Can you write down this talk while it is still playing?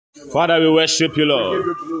Father, we worship you, Lord.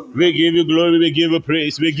 We give you glory, we give you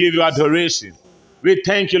praise, we give you adoration. We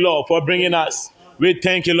thank you, Lord, for bringing us. We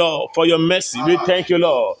thank you, Lord, for your mercy. We thank you,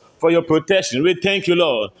 Lord, for your protection. We thank you,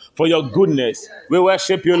 Lord, for your goodness. We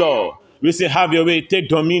worship you, Lord. We say, have your way, take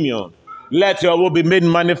dominion. Let your will be made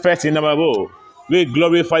manifest in our world. We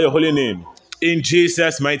glorify your holy name. In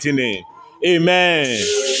Jesus' mighty name. Amen.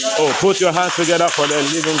 Oh, put your hands together for the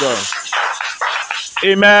living God.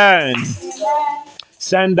 Amen.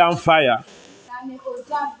 Send down fire.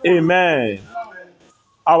 Amen.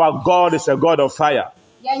 Our God is a God of fire.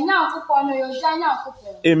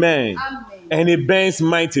 Amen. And he burns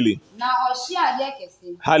mightily.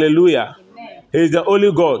 Hallelujah. He is the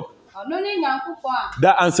only God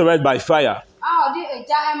that answered by fire.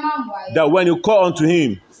 That when you call unto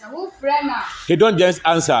him, he don't just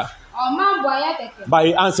answer, but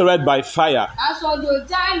he answered by fire.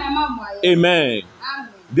 Amen.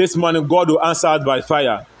 This morning, God will answer us by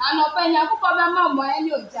fire.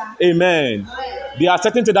 Amen. There are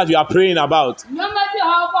certain things that you are praying about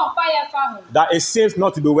that it seems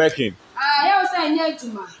not to be working.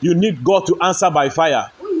 You need God to answer by fire.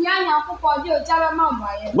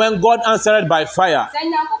 When God answered by fire,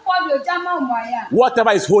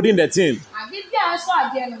 whatever is holding the thing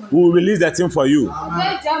will release the thing for you.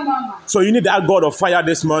 So you need that God of fire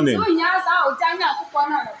this morning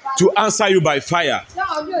to answer you by fire,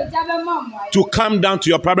 to come down to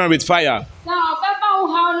your problem with fire,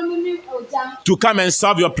 to come and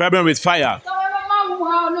solve your problem with fire,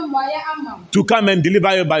 to come and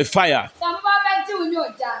deliver you by fire.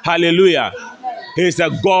 Hallelujah. He is a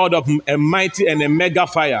God of a mighty and a mega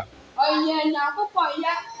fire,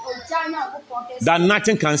 that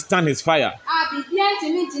nothing can stand his fire.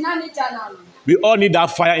 We all need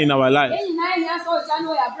that fire in our life.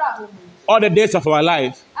 All the days of our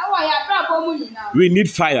life, we need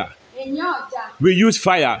fire. We use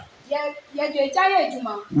fire.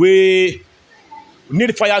 We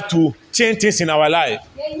need fire to change things in our life.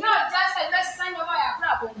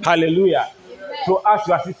 Hallelujah. So as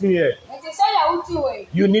you are sitting here,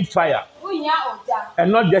 you need fire.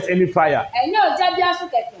 And not just any fire,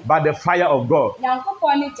 but the fire of God.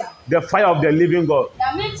 The fire of the living God.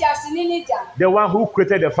 The one who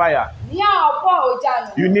created the fire.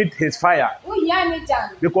 You need his fire.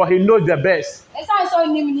 Because he knows the best.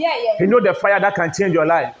 He knows the fire that can change your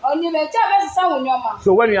life.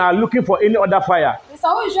 So when you are looking for any other fire,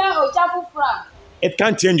 it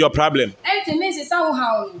can't change your problem.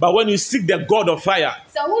 But when you seek the God of fire,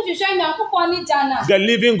 the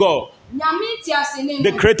living God,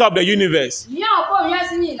 the creator of the universe,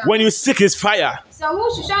 when you seek his fire,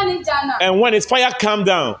 and when his fire comes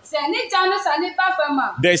down,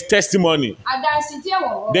 there's testimony,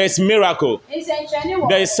 there's miracle,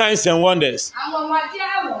 there's signs and wonders.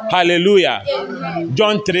 Hallelujah.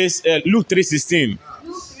 Luke 3:16.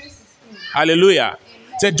 Hallelujah.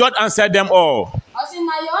 So God answered them all,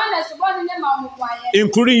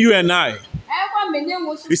 including you and I.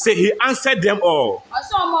 He said he answered them all.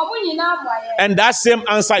 And that same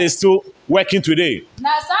answer is still working today.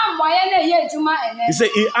 He said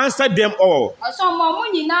he answered them all,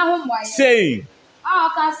 saying,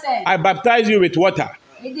 I baptize you with water.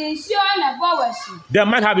 The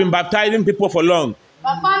man had been baptizing people for long,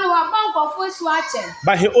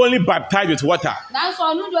 but he only baptized with water.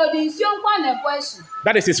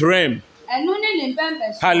 That is his realm.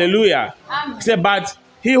 Hallelujah. He said, but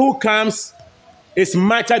he who comes is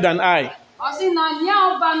mightier than I.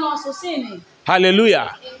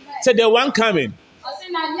 Hallelujah. Say, the one coming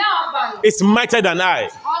is mightier than I.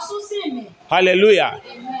 Hallelujah.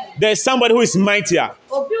 There is somebody who is mightier,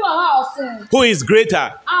 who is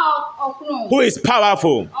greater, who is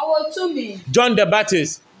powerful. John the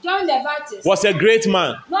Baptist was a great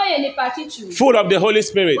man, full of the Holy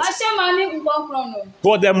Spirit. He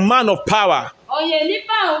was a man of power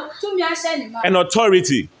and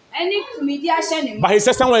authority. But he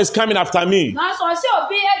said, someone is coming after me,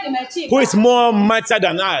 who is more mightier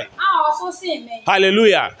than I.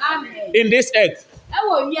 Hallelujah. In this earth,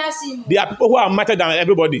 there are people who are mightier than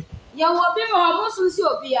everybody. Even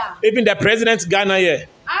the president Ghana here,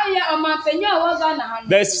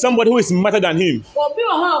 there is somebody who is mightier than him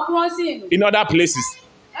in other places.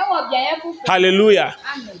 Hallelujah.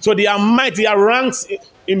 So they are mighty, they are ranked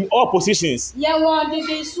in all positions.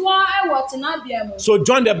 So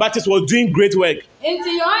John the Baptist was doing great work. He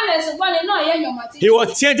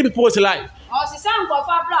was changing people's life.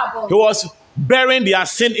 He was burying their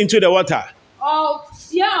sin into the water.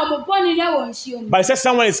 But he said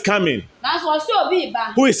someone is coming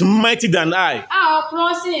who is mighty than I,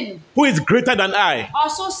 who is greater than I.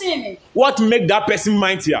 What make that person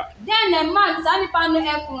mightier?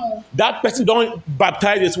 That person don't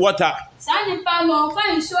baptize with water,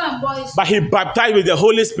 but he baptized with the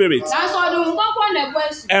Holy Spirit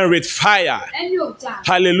and with fire.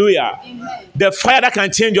 Hallelujah. The fire that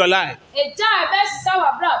can change your life.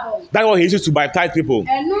 That's what he used to baptize people.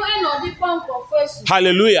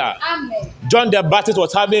 Hallelujah. John the Baptist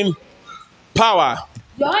was having power.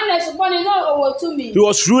 He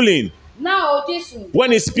was ruling.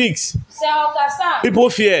 When he speaks, people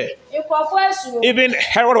fear. Even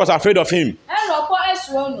Herod was afraid of him.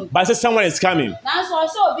 But I said someone is coming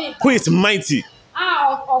who is mighty.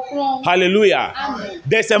 Hallelujah. Amen.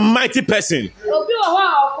 There's a mighty person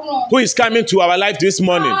who is coming to our life this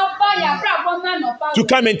morning to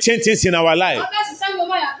come and change things in our life,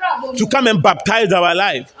 to come and baptize our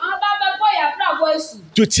life,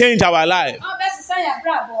 to change our life.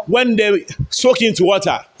 When they soak into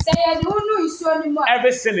water,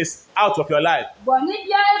 every sin is out of your life.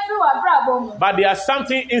 But there's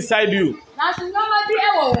something inside you.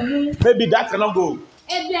 Maybe that cannot go.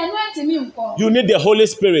 You need the Holy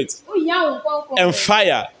Spirit and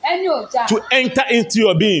fire to enter into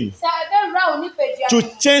your being, to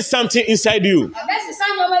change something inside you,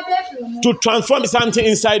 to transform something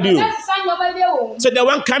inside you. So the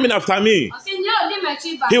one coming after me,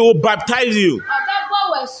 he will baptize you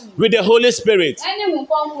with the Holy Spirit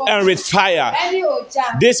and with fire.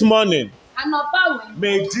 This morning,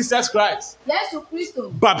 may Jesus Christ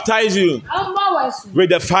baptize you with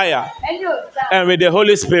the fire and with the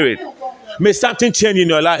Holy Spirit. May something change in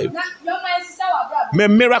your life. May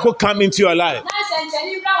miracle come into your life.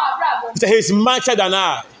 He is mightier than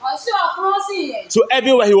I. So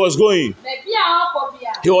everywhere he was going,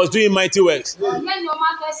 he was doing mighty works.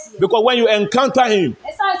 Because when you encounter him,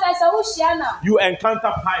 you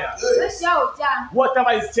encounter fire.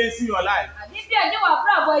 Whatever is changing your life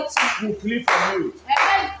will flee from you.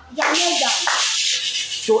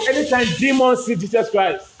 So anytime demons see Jesus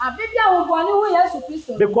Christ,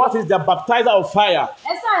 because he's the baptizer of fire,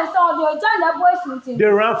 they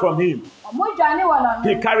run from him.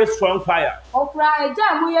 He carries strong fire.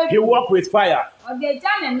 He walks with fire.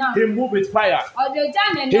 He moves with fire.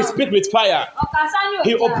 He speaks with fire.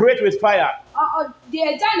 He operates with fire.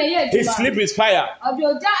 He sleeps with fire.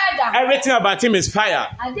 Everything about him is fire.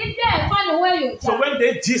 So when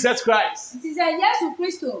Jesus Christ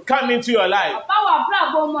come into your life,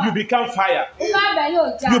 you become fire.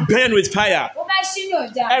 You burn with fire.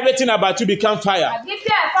 Everything about you become fire.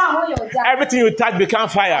 Everything you touch become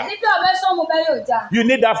fire. You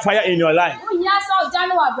need that fire in your life.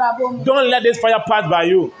 Don't let this fire pass by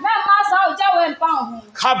you.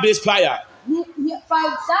 Have this fire.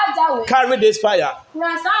 Carry this fire.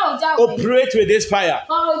 Operate with this fire.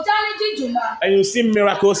 And you see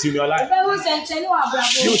miracles in your life.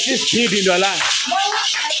 You see speed in your life.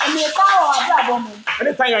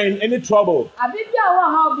 Anytime you're in any trouble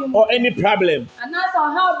or any problem,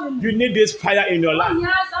 you need this fire in your life.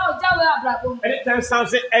 Anytime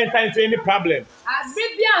something enters into any problem,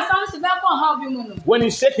 when he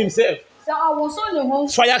shakes himself,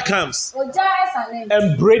 fire comes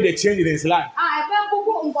and break the change in his life.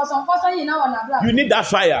 You need that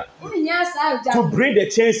fire to bring the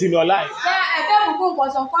change in your life.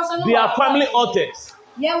 There are family altars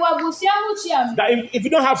that if you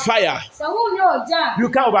don't have fire, you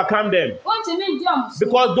can't overcome them.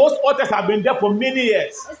 Because those altars have been there for many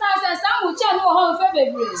years.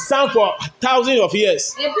 Some for thousands of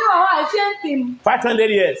years. 500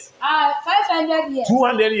 years.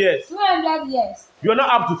 200 years. You're not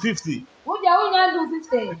up to 50.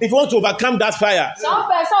 If you want to overcome that fire,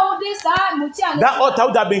 that altar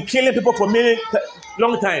would have been killing people for many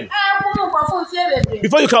long time.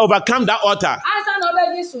 Before you can overcome that altar,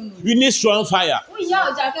 you need strong fire.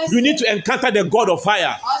 You need to encounter the God of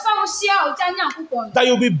fire, that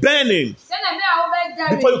you'll be burning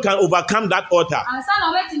before you can overcome that altar.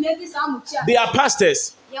 They are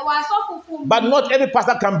pastors, but not every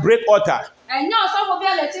pastor can break altar.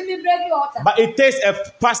 But it takes a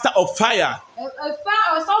pastor of fire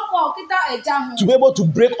to be able to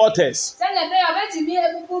break altars.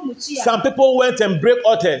 Some people went and break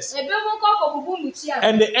altars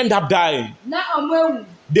and they end up dying.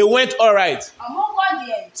 They went all right.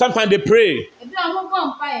 Sometimes they pray,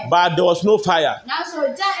 but there was no fire.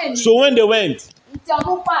 So when they went,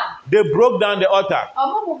 they broke down the altar.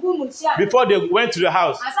 Before they went to the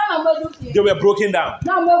house, they were broken down.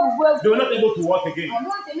 They were not able to walk again.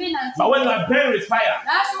 But when you are burned with fire,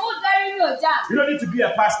 you don't need to be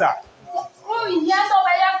a pastor.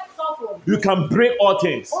 You can break all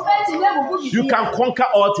things. You can conquer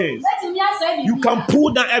all things. You can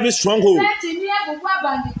pull down every stronghold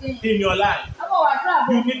in your life.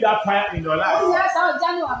 You need that fire in your life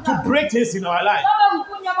to break things in our life.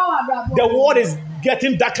 The world is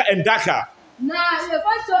getting darker and darker.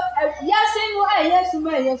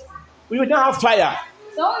 You don't have fire.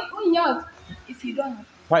 If you don't have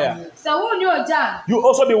Fire. You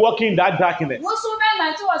also be walking in that darkness.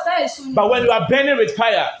 But when you are burning with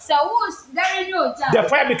fire, the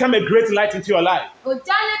fire becomes a great light into your life.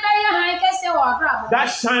 That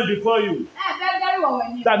shine before you.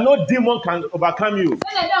 That no demon can overcome you.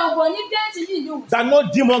 That no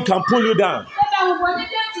demon can pull you down.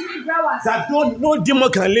 That no demon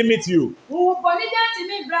can limit you.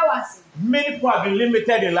 Many people have been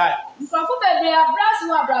limited in life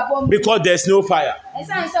because there's no fire.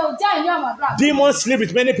 Demons sleep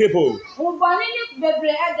with many people.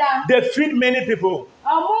 They feed many people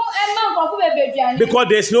because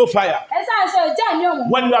there's no fire.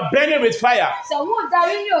 When you are burning with fire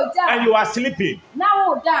and you are sleeping,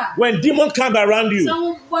 when demons come around you,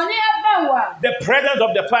 the presence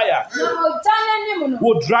of the fire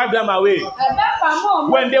will drive them away.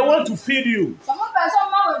 When they want to feed you,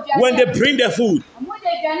 when they bring the food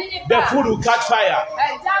will catch fire.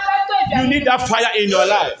 You need that fire in your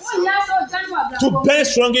life to burn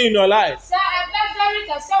strongly in your life,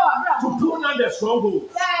 to pull down the stronghold.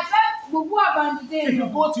 If you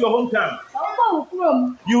go to your hometown,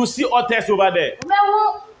 you will see altars over there.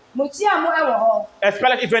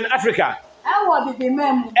 Especially if you're in Africa,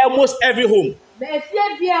 almost every home,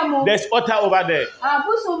 there's altar over there.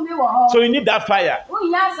 So you need that fire.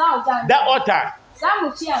 That altar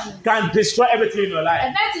can destroy everything in your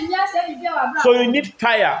life. So you need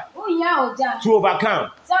fire to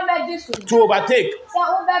overcome, to overtake,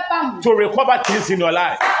 to recover things in your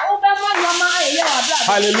life.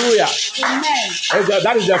 Hallelujah. Amen.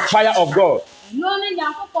 That is the fire of God.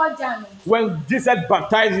 When Jesus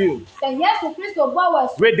baptized you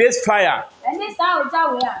with this fire,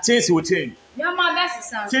 things will change.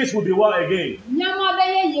 Things will be well again.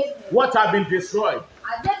 What have been destroyed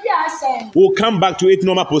will come back to its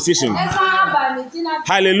normal position.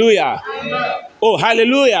 Hallelujah. Oh,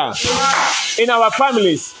 hallelujah. In our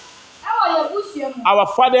families, our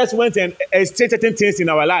fathers went and stated certain things in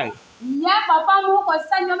our life.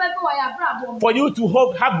 For you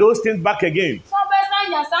to have those things back again,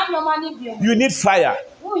 you need fire.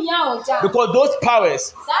 Because those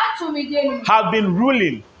powers have been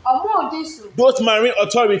ruling. Those marine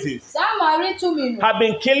authorities have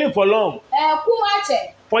been killing for long.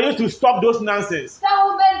 For you to stop those nonsense,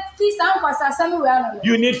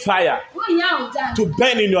 you need fire to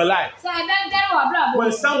burn in your life.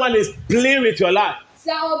 When someone is playing with your life,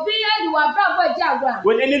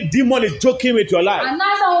 when any demon is joking with your life,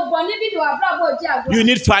 you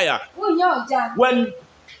need fire. When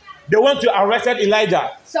they want to arrest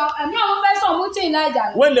Elijah,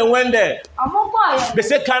 when they went there, they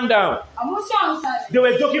said, "Calm down." They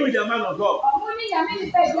were joking with the man of God.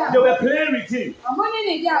 They were playing with him.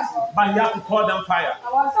 But you have to call down fire.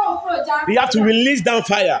 You have to release down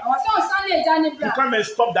fire to come and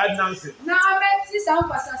stop that nonsense.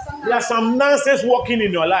 There are some nonsense working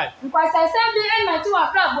in your life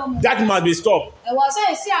that must be stopped.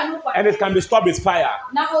 And it can be stopped with fire.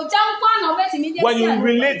 When you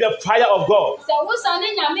release the fire of God,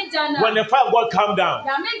 when the fire of God comes down,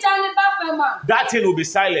 that thing will be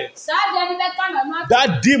silent.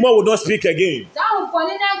 That demon will not speak again.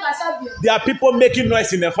 There are people making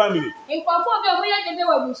noise in their family.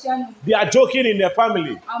 They are joking in their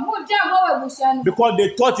family because they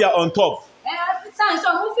thought they are on top.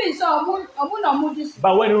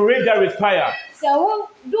 But when you raise them with fire,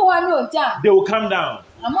 they will come down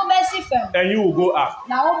and you will go up.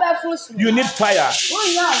 You need fire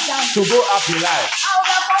to go up in life.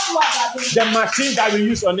 The machine that we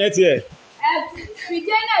use on earth here,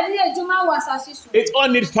 it all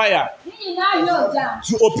needs fire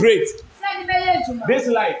to operate. This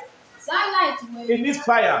light, it needs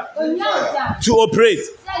fire to operate.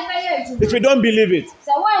 If you don't believe it,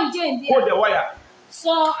 hold the wire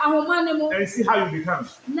and see how you become.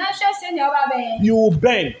 You will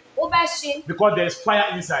burn because there is fire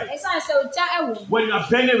inside. When you are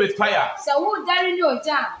burning with fire,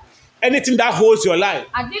 anything that holds your life,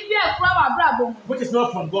 which is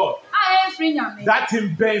not from God, that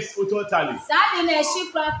thing burns totally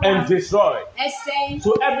and destroy.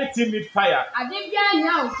 So everything needs fire.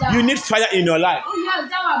 You need fire in your life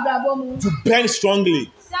to burn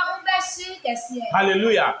strongly.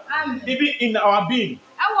 Hallelujah. Even in our being,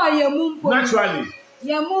 naturally,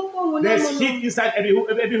 There's heat inside every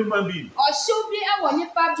human being.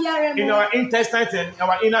 In our intestines and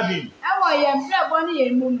our inner being.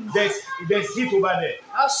 There's heat over there.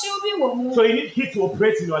 So you need heat to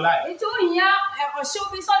operate in your life.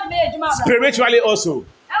 Spiritually also.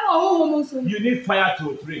 You need fire to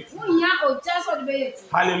operate.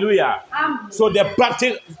 Hallelujah. So the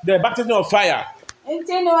baptism of fire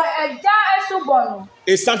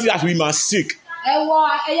is something that we must seek.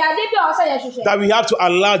 That we have to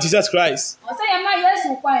allow Jesus Christ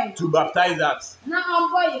to baptize us,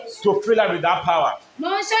 to fill us with that power,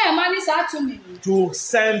 to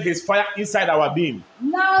send his fire inside our being,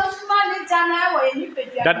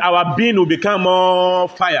 that our being will become more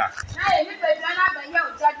fire,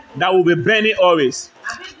 that will be burning always,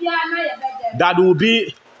 that will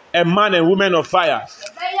be a man and woman of fire,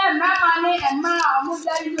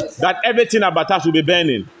 that everything about us will be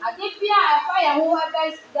burning.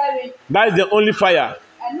 That is the only fire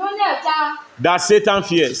that Satan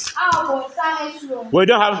fears. We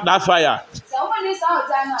don't have that fire.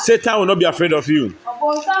 Satan will not be afraid of you.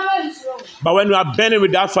 But when you are burning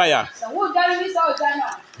with that fire,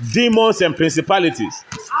 demons and principalities,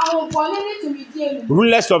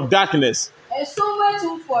 rulers of darkness,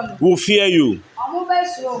 will fear you.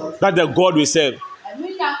 That's the God we serve.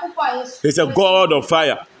 He's a God of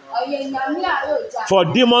fire. For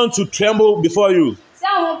demons to tremble before you,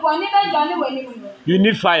 you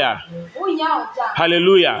need fire.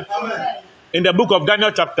 Hallelujah. In the book of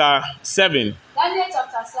Daniel chapter 7,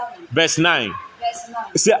 verse 9,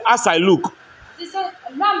 it says, as I look,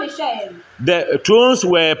 the thrones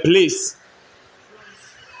were placed,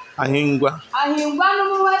 and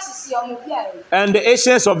the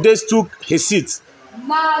ancients of days took his seat.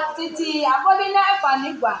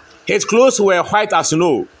 His clothes were white as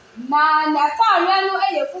snow,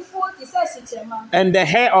 and the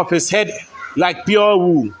hair of his head like pure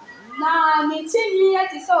wool,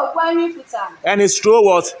 and his throat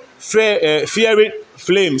was fiery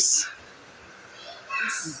flames.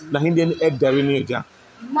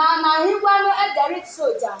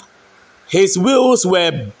 His wheels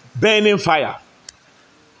were burning fire.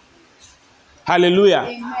 Hallelujah.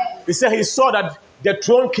 Amen. He said he saw that the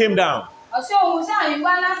throne came down.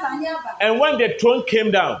 And when the throne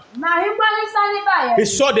came down, he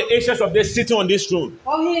saw the ancients of days sitting on this throne.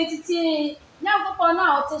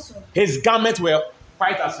 His garments were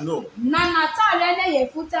white as snow,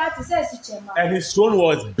 and his throne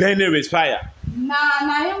was burning with fire.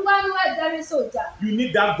 You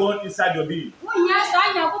need that God inside your being.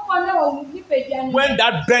 When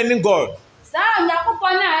that burning God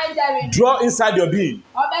draw inside your being,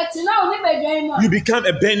 you become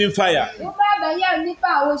a burning fire.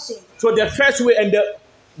 So the first way and the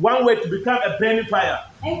one way to become a burning fire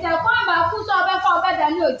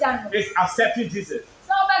is accepting Jesus.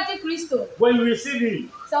 When you receive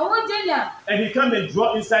him and he comes and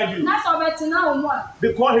draw inside you,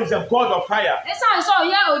 because he's a God of fire.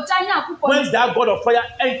 When that God of fire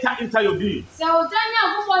enter into your being, you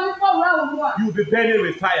will be burning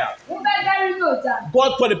with fire.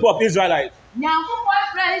 God told the people of Israelites,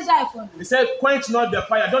 he said, quench not the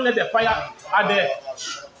fire. Don't let the fire at the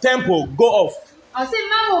temple go off.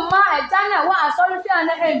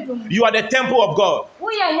 You are the temple of God.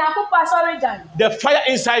 The fire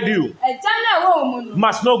inside you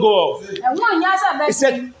must not go off. He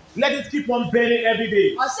said, let it keep on burning every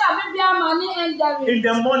day. In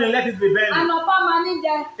the morning, let it be burning.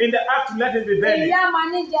 In the afternoon, let it be burning.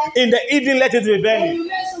 In the evening, let it be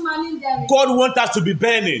burning. God wants us to be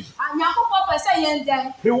burning.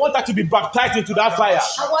 He wants us to be baptized into that fire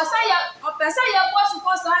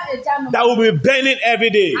that will be burning every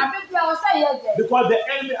day. Because the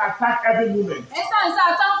enemy attacks every moment.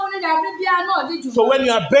 So when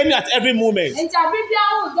you are burning at every moment,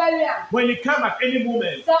 when he comes at any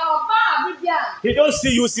moment, he don't see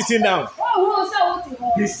you sitting down.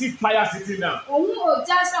 He sees fire sitting down.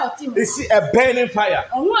 He sees a burning fire.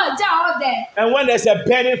 And when there's a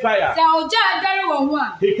burning fire,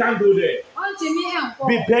 he can't go there.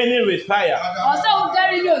 Be burning with fire.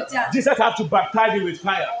 Jesus has to baptize you with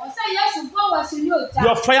fire.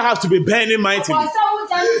 Your fire has to be burning mightily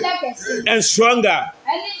and stronger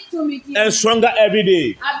every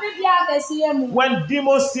day. When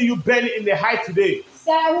demons see you burning in the height today,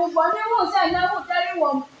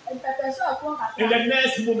 in the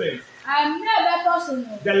next moment,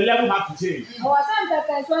 the level has to change.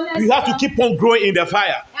 You have to keep on growing in the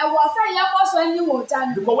fire.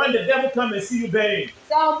 Because when the devil comes and see you burning,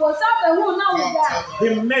 he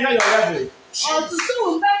measures your level.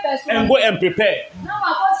 and go and prepare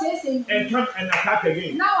and come and attack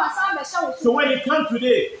again. So when you come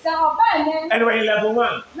today and we're in level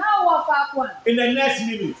 1, in the next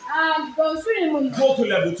minute, go to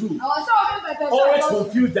level 2. Always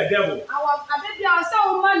confuse the devil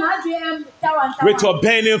with your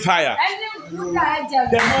burning fire.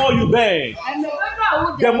 The more you burn,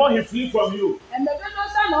 the more he flees from you.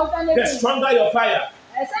 The stronger your fire,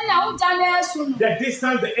 the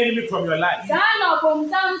distance the enemy from your life.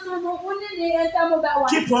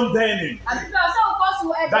 Keep on burning,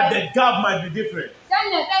 that the gap might be different.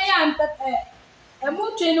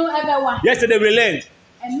 Yesterday we learned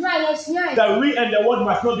that we and the world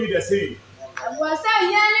must not be the same.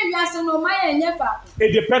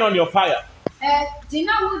 It depends on your fire.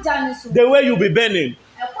 The way you'll be burning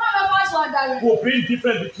will bring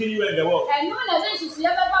difference between you and the world.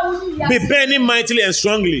 Be burning mightily and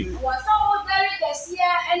strongly,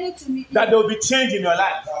 that there will be change in your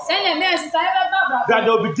life, that there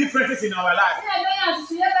will be differences in our life,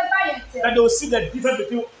 that they will see the difference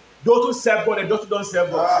between those who serve God and those who don't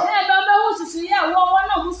serve God.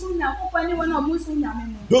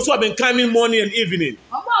 Those who have been coming morning and evening,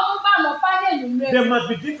 they must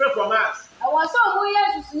be different from us. But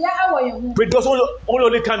those who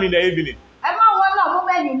only come in the evening,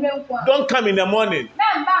 don't come in the morning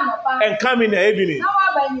and come in the evening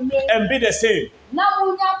and be the same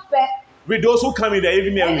with those who come in the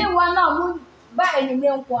evening.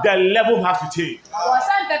 The level has to change.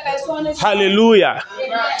 Hallelujah.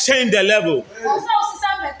 Change the level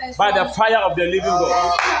by the fire of the living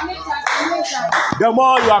God. The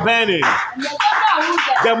more you are burning,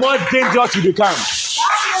 the more dangerous you become.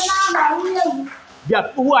 There are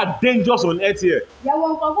people who are dangerous on earth here.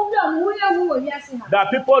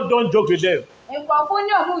 That people don't joke with them.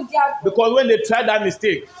 Because when they try that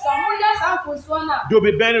mistake, they'll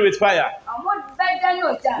be burning with fire.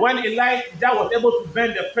 When Elijah was able to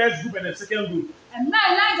burn the first group and the second group,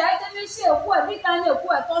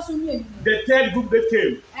 the third group that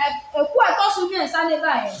came,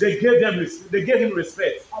 they gave him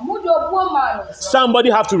respect.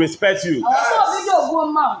 Somebody have to respect you.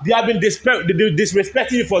 They have been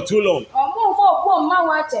disrespecting you for too long.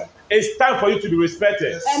 It's time for you to be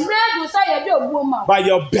respected by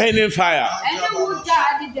your burning fire.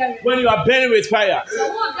 When you are burning with fire,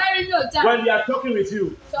 when they are talking with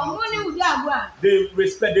you, they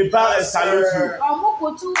respect, they bow and salute you.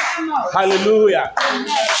 Hallelujah.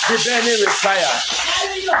 Be burning with fire.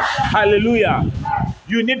 Hallelujah.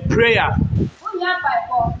 You need prayer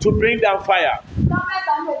to bring down fire.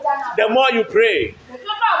 The more you pray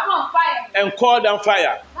and call down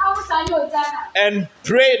fire and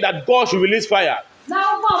pray that God should release fire,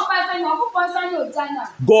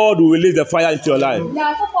 God will release the fire into your life.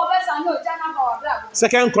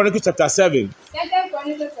 2 Chronicles chapter 7.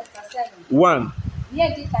 1.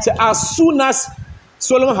 So as soon as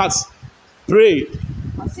Solomon has prayed,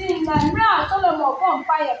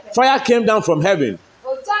 fire came down from heaven.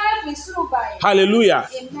 Hallelujah.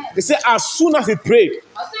 He said, as soon as he prayed,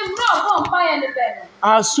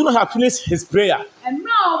 as soon as he finished his prayer,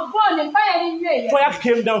 fire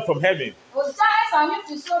came down from heaven.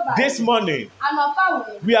 This morning,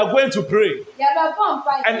 we are going to pray.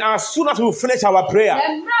 And as soon as we finish our prayer,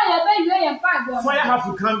 fire has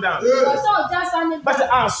to come down. But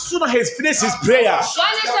as soon as he finished his prayer,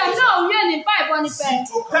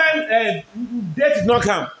 time and date did not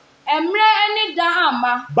come.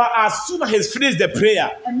 But as soon as he finished the prayer,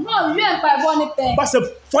 but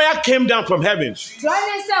the fire came down from heaven.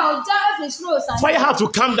 Fire had to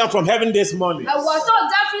come down from heaven this morning.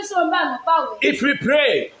 If we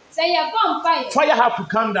pray, fire have to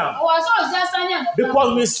come down.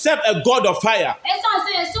 Because we serve a God of fire.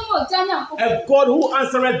 A God who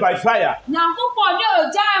answers by fire.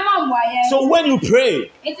 So when you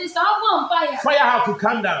pray, fire have to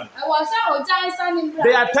come down.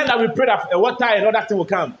 There are times that we pray that water and other thing will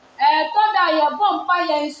come.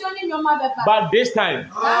 But this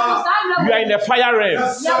time, we are in the fire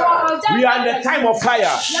realm. We are in the time of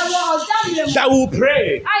fire. That will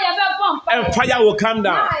pray and fire will come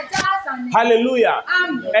down. Hallelujah.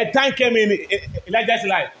 A time came in Elijah's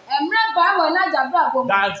life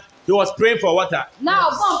that he was praying for water.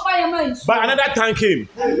 But another time came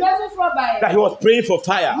that he was praying for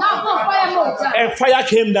fire. And fire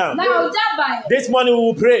came down. This morning we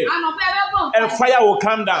will pray and fire will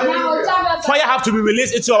come down. Fire have to be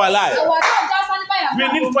released into our life. We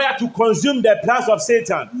need fire to consume the plans of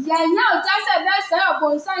Satan.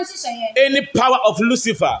 Any power of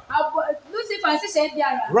Lucifer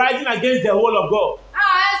rising against the whole of God.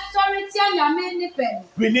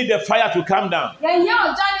 We need the fire to come down.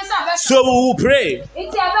 So we will pray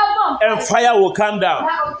and fire will come down.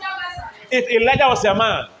 If Elijah was a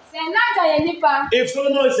man, if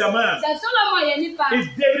Solomon is a man,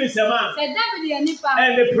 if David is a man,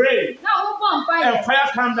 and they pray and fire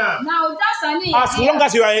come down, as long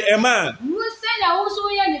as you are a man,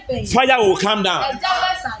 fire will come down.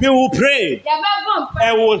 We will pray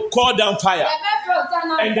and we will call down fire.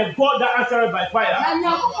 And the God that answered by fire,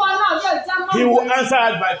 He will answer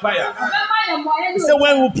us by fire. So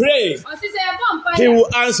when we pray, He will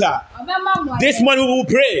answer. This morning we will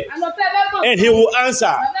pray and He will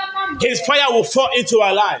answer. His fire will fall into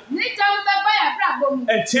our life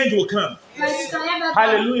and change will come.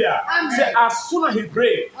 Hallelujah. Say, as soon as he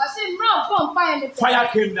prayed, fire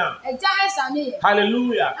came down.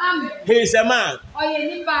 Hallelujah. He is a man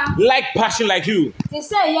like passion like you.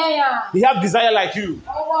 He have desire like you.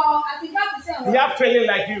 He have feeling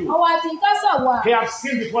like you. He have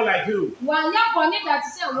seen before like you. But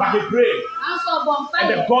he prayed. And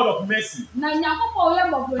the God of mercy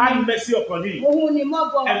had mercy upon him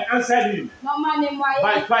and answered him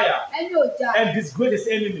by fire and disgraced his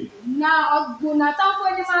enemy.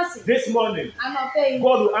 This morning,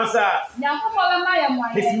 God will answer us.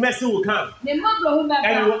 His mercy will come and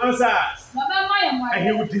He will answer us and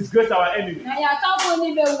He will disgrace our enemy.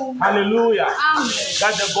 Hallelujah.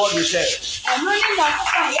 That's the God we serve.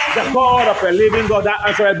 The God of a living God that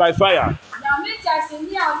answered by fire.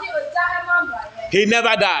 He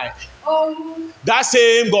never died. That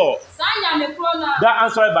same God that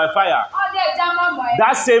answered by fire.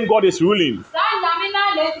 That same God is ruling.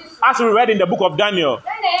 As we read in the book of Daniel,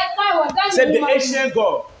 said the ancient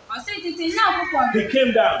God, He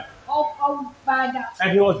came down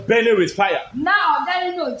and He was burning with fire.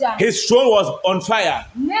 His throne was on fire.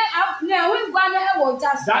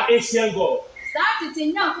 That ancient God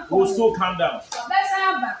will still come down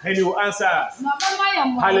and He will answer us.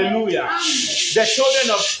 Hallelujah. The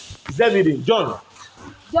children of Zebedee, John,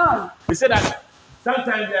 he said that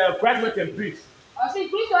sometimes Christ went and preached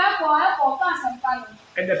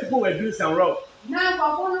and the people were doing some wrong.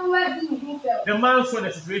 The man saw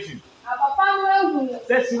the situation.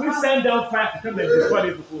 Said, should we send down fire to come and destroy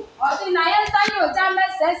the people?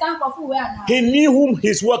 He knew whom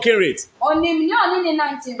he's working with.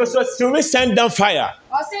 So should we send down fire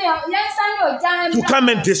to come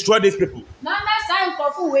and destroy these people?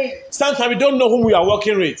 Sometimes we don't know whom we are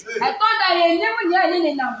working with.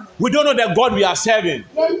 We don't know the God we are serving.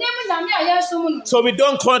 So we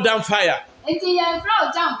don't call down fire.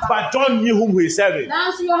 But John knew whom he is serving.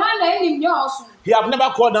 He have never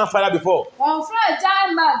called down fire before.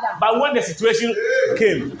 But when the situation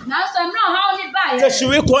came, so should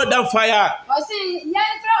we call down fire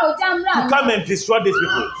to come and destroy these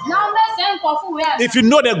people? If you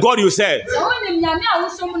know the God you serve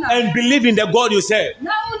and believe in the God you serve,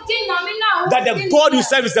 that the God you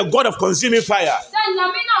serve is the God of consuming fire,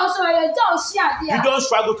 you don't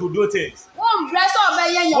struggle to do things.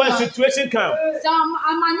 When situation comes,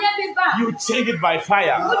 you change it by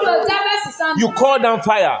fire. You call down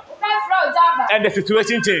fire and the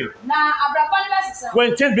situation changes.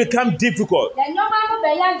 When things become difficult,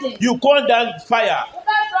 you call down fire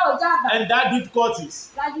and that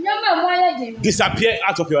difficulties disappear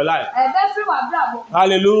out of your life.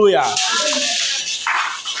 Hallelujah.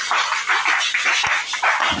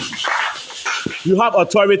 You have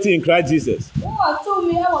authority in Christ Jesus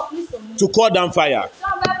to call down fire.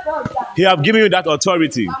 He have given you that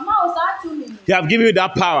authority. He have given you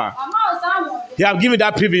that power. He have given you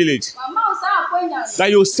that privilege that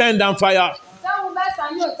you send down fire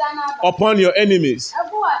upon your enemies.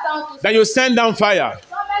 That you send down fire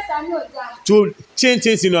to change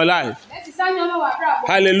things in your life.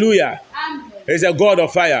 Hallelujah. He's a God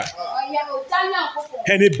of fire.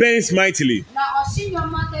 And He burns mightily.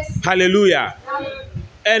 Hallelujah.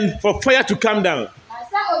 And for fire to come down,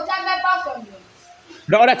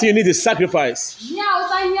 the other thing you need is sacrifice.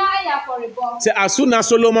 So as soon as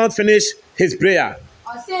Solomon finished his prayer,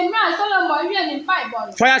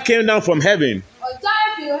 fire came down from heaven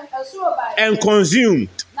and consumed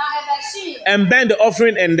and burned the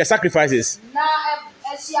offering and the sacrifices.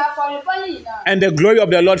 And the glory of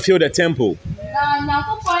the Lord filled the temple.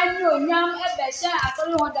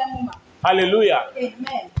 Hallelujah.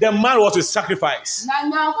 Amen. The man was to sacrifice.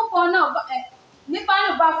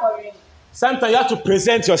 Sometimes you have to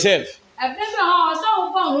present yourself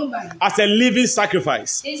as a living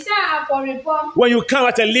sacrifice. When you come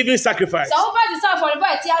as a living sacrifice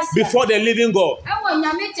before the living God,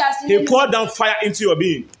 He called down fire into your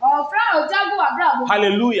being.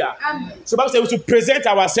 Hallelujah. Amen. So Bible says we should present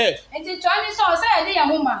ourselves Enti twani so say ede ye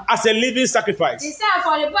homa. as a living sacrifice, Ti say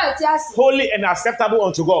afọlebo ati ase. holy and acceptable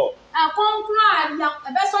unto God. Akonkro a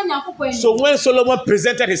ebeso Nyankopon. So when Solomon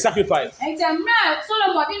presented his sacrifice, Enti mra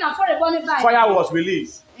Solomon din afọlebo ni bai. fire was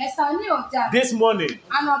released. Esani oja. This morning,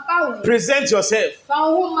 Anopa we. present yourself Fa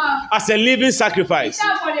homa. as a living sacrifice. Ti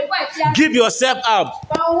afọlebo ati ase. Give yourself up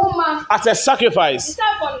Fa homa. as a sacrifice Ti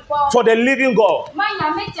afọlebo. for the living God,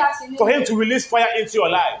 Manya meji ase ni. for him to release fire into your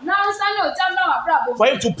life, Na nsani oja na abrabo. for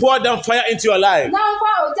him to pour down fire into your life. Na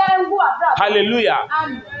nfa oja engu abrabo. Hallelujah.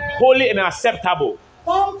 Amen. Holy and acceptable.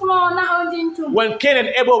 Konkro na ondin tu. When Cain and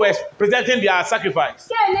Abel were presenting their sacrifice,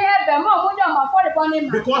 Ke ni ebe mo mo do ma afọlebo ni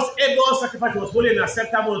ma. because Abel's sacrifice was holy and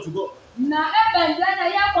acceptable unto God, Na ebe ndle na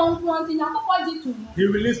ya konkro nti Nyankopon di tu. he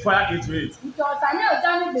released fire into it. Nti osani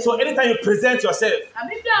oja ni be. So anytime you present yourself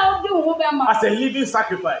Abi bia o di wo be ma. as a living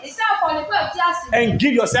sacrifice Isa afọlebo ati ase. and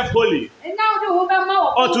give yourself holy Ina o di wo be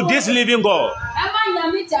ma wo. unto this living God, Ema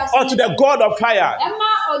nyame ti ase. unto the God of fire, Ema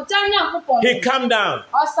oja Nyankopon. he come down,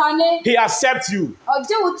 Osani he accepts you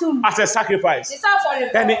oje utum. as a sacrifice, Isa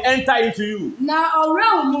afọlebo. and he enter into you, Na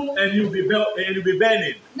ọ̀rẹ́ mu. and you'll be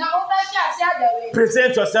burning. Na o be fi ase adewe.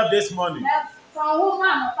 Present yourself this morning Na fa ho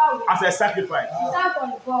ma no pa we. as a sacrifice. Isa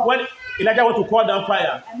afọlebo. When Elijah want to call down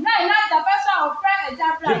fire, Na ina ta pesa o pre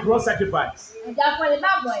eja he bra. brought sacrifice. Eja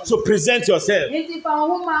afọlebo boy. So present yourself, Nti fa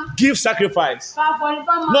ho ma. give sacrifice, Fa afọlebo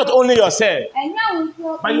ma. not only yourself, Enya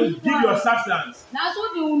wo. but you give your substance. Na so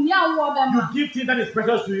di unia wo be You ma. give things that is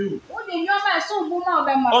precious to you O di nyoma so bu ma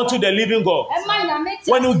be ma. unto the living God. Ema nyame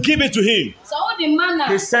ti. When you give it to him, So o di mana.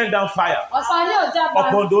 he send down fire Osani oja ba.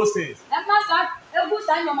 upon those things, Ema sa egu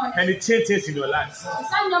sa nyoma. and it change things in your life. Sa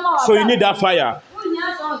nyoma wa. So you need that fire.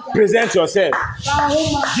 Unya so oja. Present yourself. Fa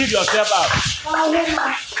ho ma. Give yourself up. Fa ho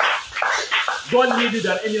ma. God need you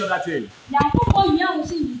than any other thing. Nyankopon nya wo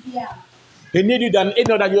sin bibia. He need you than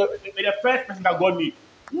any other. You're the first person that God need.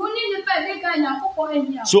 Wo ni ni pe de ka Nyankopon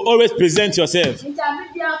ehia. So always present yourself Nta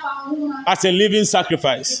bibia fa ho ma. as a living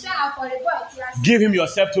sacrifice. Isa afọlebo ati ase. Give him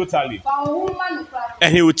yourself totally, Fa ho ma no pra.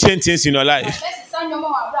 and he will change things in your life. Besi sa nyoma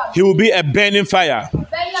wa bra. He will be a burning fire Be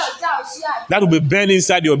ya oja o si a. that will be burning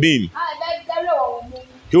inside your being. Ah be dare wo mu.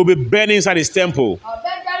 He will be burning inside his temple, O be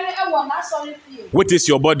dare e wo na sori fie. which is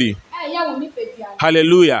your body. Ya wo ni pedua.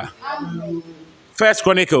 Hallelujah. Amen. First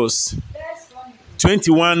Chronicles Verse 1.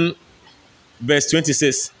 21, verse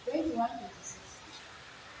 26. 21.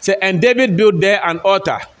 Say, and David built there an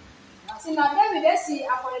altar Asi na David esi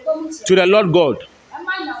afọlebo mu ti. to the Lord God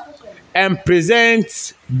Ema Nyankopon. and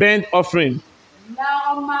present burnt offering Na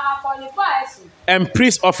ọma afọlebo a esi. and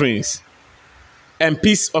peace offerings and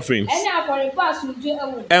peace offerings, Ẹni afọlebo asunje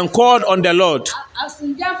ewo. and called on the Lord.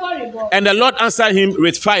 Asunje afọlebo. And the Lord answered him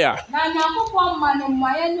with fire Na Nyankopon ma ne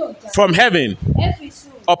mmaye ni oja. from heaven Efi su.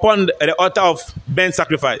 upon the altar of burnt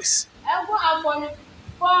sacrifice. Ego afọlebo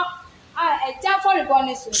a eja afọlebo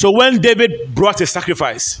ni so. So when David brought a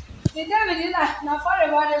sacrifice Ti David na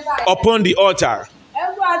afọlebo ni ba. upon the altar,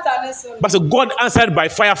 Ego ata ni so. but so God answered by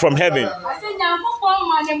fire from heaven. Asi Nyankopon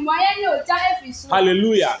ma ne mmaye ni oja efi su.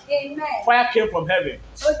 Hallelujah. Amen. Fire came from heaven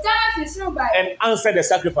Oja efi su ba. and answered the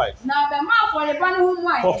sacrifice. Na be ma afọlebo ni hu mu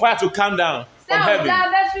For aye. fire to come down Se from heaven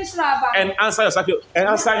oja be fi su aba. and answer your sacrifice and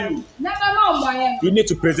answer you, Na be ma mmaye no. you need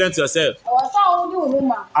to present yourself Ọwọ sọ wo di wo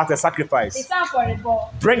ma. as a sacrifice. Isa afọlebo.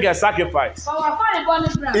 Bring a sacrifice. Ọwọ afọlebo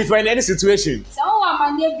ni bra. If you're in any situation Sẹ wo wa ma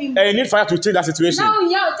ne bi mu. and you need fire to change that situation, Na wo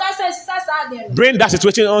ya oja se sisa sa de. bring that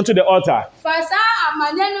situation onto the altar Fasa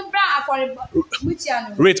amanye no bra afọlebo mutia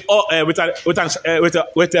no.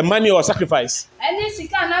 with a money or sacrifice, Ẹni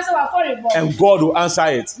sika na se wa afọlebo. and God will answer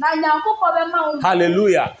it. Na Nyankopon be ma wo.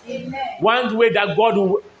 Hallelujah. Amen. One way that God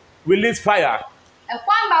will release fire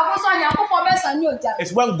Ẹ̀kwan baako sọ Nyankopon bẹ sàn ní ọjà.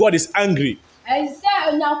 is when God is angry.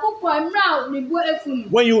 Ẹ̀sẹ̀ Nyankopon mìíràn nìbó efu.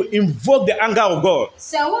 When you invoke the anger of God,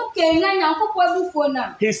 Sẹ̀ wọ́n kènyà Nyankopon ebufuo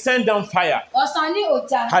náà. He sent down fire. Ọ̀sán ní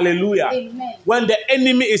ọjà. Hallelujah. Amen. When the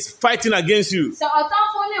enemy is fighting against you Sẹ̀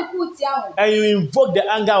ọ̀tánfọ́ ní ikú tí a wọ̀. and you invoke the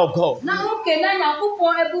anger of God, Na wọ́n kènyà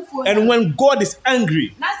Nyankopon ebufuo náà. and when God is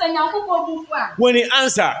angry, Na sẹ̀ Nyankopon ebufuo a. when He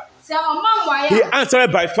answers, Sẹ̀ ọmọ mọ̀ He ayé.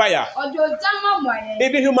 answered by fire. Ọ̀dọ̀ ọjà mọ̀ mọ̀ ayé.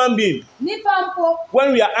 Even human being, Nípa mpo.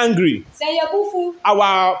 when we are angry, Sẹ̀ yẹ bufu.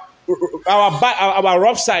 our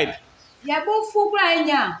rough side, Yẹ bufu kúrò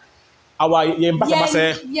ẹ̀yà. our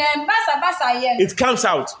yembasabase, Yẹn bàṣàbàṣà yẹn. it comes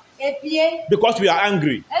out Ebie. because we are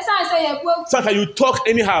angry. Ẹ̀sán sẹ̀ yẹ kú. Sometimes you talk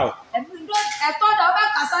anyhow Ẹ̀tọ́ dọ̀ ọbẹ̀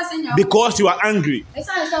kàsá sí Nyankopon. because you are angry.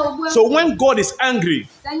 Ẹ̀sán sẹ̀ ògbó efu. So when God is angry,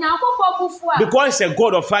 Sẹ̀ Nyankopon bufu a. because He's a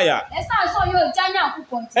God of fire, Ẹ̀sán sọ̀ yóò já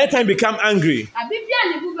Nyankopon tí. anytime He become angry, Àbí bí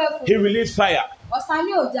ẹni bú bẹ fún. He release fire. Ọ̀sán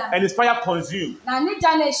ní ọjà. and his fire consumed. Na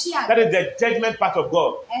níjà náà ṣí àgbẹ̀. That is the judgment part of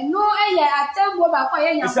God. Ẹnu ẹyẹ àtẹ̀wò bàkọ̀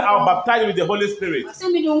ẹ̀yẹ yàn. He said, I'll baptize you with the Holy Spirit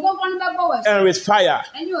Ọ̀sẹ̀ mi dùn gbọ́ngbọ́n ní bẹ́ẹ̀ bọ̀ wẹ̀. and with fire.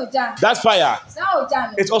 Ẹni ọjà. That fire Sá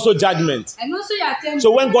ọjà nù. is also judgment. Ẹnu sún yà tẹ̀wò.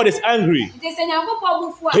 So when God is angry, Ìtẹ̀sẹ̀ yàn kó pọ̀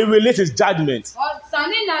bú fún wa. he releases judgment, Ọ̀sán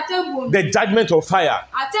ní nà àtẹ̀wò. the judgment of fire,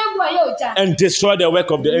 Àtẹ̀wò ẹ̀yẹ ọjà. and destroy the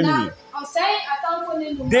work of the enemy. Na ọ̀sẹ̀ àtàwọn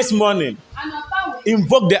nínú. This morning, Ànàpáwẹ̀.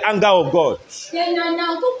 invoke the anger of God,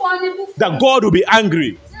 Yẹ̀nyàn kúkọ̀ ní bú fún. that God will be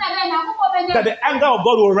angry, Sínú ẹ̀bẹ̀ yàn kúkọ̀ bẹ̀ that yẹn. the anger of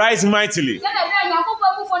God will rise mightily, Sínú ẹ̀bẹ̀ yàn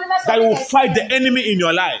kúkọ̀ bú fún ní bẹ́ẹ̀ that he will fight the enemy in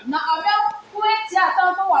your life. Na ọ̀bẹ̀ kú etí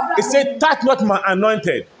àtàwọn tó wà bẹ́ẹ̀. He said, touch not my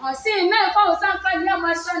anointed. Ọ̀sìn mẹ́rin kọ́ ọ̀sán kan ní ọmọ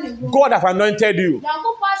ẹ̀ṣọ́ nìgbò. God have anointed you. Yàn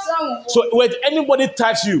kúkọ̀ aṣọ àwọn. So when anybody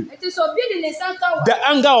touch you, Ètò ìsòbí ni sáńkà wà. the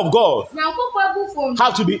anger of God Yàn kúkọ̀ bú fún.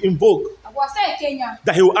 have to be invoked, Àwọ̀sẹ̀ ìkẹyàn.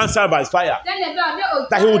 that he will answer by fire, Lẹ́nu ẹ̀bẹ̀ ọ̀bẹ̀ òjò.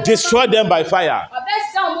 that he will destroy them by fire.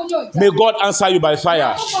 Ọ̀bẹ̀ sá òun ní òjà. May God answer you by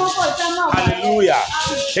fire. Kúkọ̀ ọkọ̀ ìjà máa wà. Hallelujah.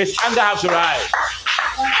 His anger has to rise.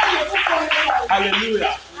 Ọ̀sẹ̀ yẹn kúkọ̀ ọkọ̀.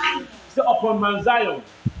 Hallelujah. So upon Mount Zion,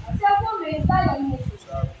 Ọ̀sẹ̀ fún mi sáyọ̀ ní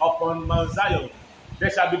oṣù. upon Mount Zion, there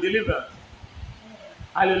shall be deliverance.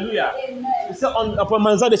 Hallelujah. Amen. He said, upon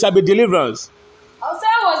Mount Zion there shall be deliverance.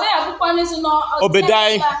 Ọ̀sẹ̀ wọ̀ sẹ́yà púpọ̀ ní sinú.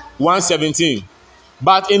 Obadiah 1:17.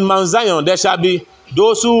 But in Mount Zion there shall be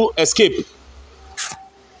those who escape.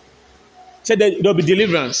 Said there will be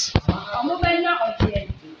deliverance. Ọmọ bẹ́ẹ̀ ní ọ̀dẹ̀.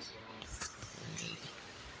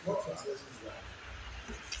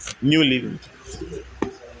 New living.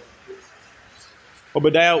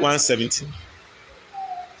 Obadiah 1:17.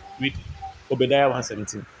 Read Obadiah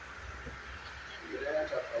 1:17. Isaiah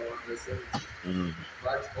chapter 1 verse 17.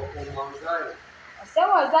 But upon Mount Zion Ọ̀sẹ̀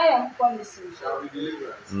wọ̀ sáyọ̀ púpọ̀ ní sinú. shall be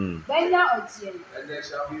deliverance, Bẹ́ẹ̀ ní ọ̀dẹ̀. and there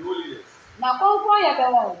shall be holiness, Na kọ́ńkọ́ yẹ bẹ̀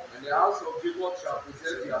wọ̀. and the house of Jacob shall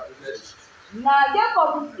possess their possession. Na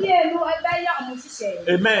Jacob fie nu ẹbẹ̀ yẹ ọmọ ṣiṣẹ́.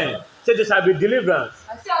 Amen. Say there shall be deliverance,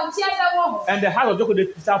 Ọ̀sẹ̀ ọ̀tí ẹsẹ̀ wọ̀ hàn. and the house of Jacob they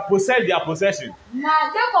shall possess their possession. Na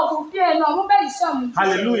Jacob fie nu ọmọ bẹ́ẹ̀ ṣiṣẹ́ ọmọ ṣiṣẹ́.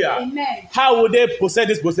 Hallelujah. Amen. How will they possess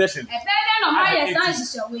this possession? Ẹ̀bẹ̀ dẹ́ nà ọmọ ayẹ sáà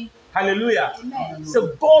ṣiṣẹ́ wẹ̀. Hallelujah. Amen. So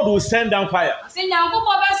God will send down fire. Ọ̀sẹ̀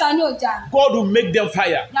Nyankopọ̀ bẹ́ẹ̀ sá ní ọjà. God will make them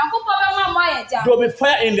fire. Nyankopọ̀ bẹ́ẹ̀ máa mọ ayẹ já. There will be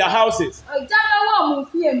fire in their houses. Ọjà bẹ́ẹ̀ wọ̀ ọmọ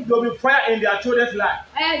fie mu. There will be fire in their children's life.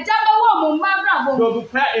 Ẹ̀já bẹ́ẹ̀ wọ̀ ọmọ mbà àbúràbọ̀ There mu. will be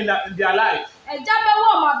fire in their life, Ẹ̀já bẹ́ẹ̀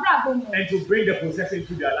wọ̀ ọmọ àbúràbọ̀ mu. and to bring the possession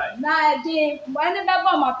into their life. Na ẹ̀dín ẹni bẹ́ẹ̀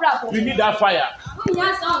bọ̀ ọmọ àbúràbọ̀ mu. You need that fire Wọ́n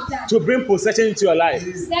yà sá ọjà. to bring possession into your life,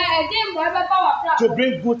 Sẹ ẹ̀dín mbọ̀ ẹbẹ̀ bá wà àbúràbọ̀. to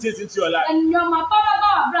bring good things into your life. Ẹ̀nìyàn mà bá bá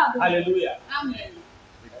wà àbúràbọ̀ mu. Hallelujah. Amen.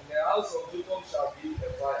 And the house of Jacob shall be a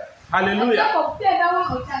fire, Hallelujah. Jacob fie bẹ́ẹ̀ wọ̀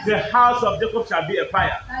ọjà. The house of Jacob shall be a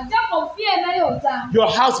fire. Na Jacob fie bẹ́ẹ̀ yẹ ọjà. Your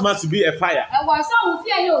house must be a fire. Ẹ̀wọ̀ sọ̀hún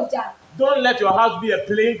fie yẹ ọjà. Don't let your house be a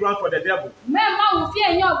playing ground for the devil. Mẹ́ẹ̀má wò fie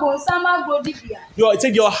yẹ ọgbọ̀n sámá gbòdì bìà.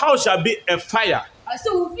 Your house shall be a fire.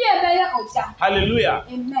 Ọ̀sẹ̀ wò fie bẹ́ẹ̀ yẹ ọjà. Hallelujah.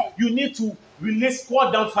 Amen. You need to release,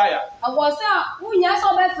 call down fire. Ẹ̀wọ̀ sọ̀ wọ́n yà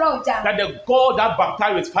sọ̀ bẹ́ẹ̀ fẹ́ ọjà. That the God that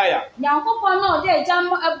baptized with fire Nyankopọ̀ náà dé ẹja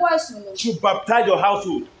mọ́ ẹbọ ẹ̀sùn nù. should baptize your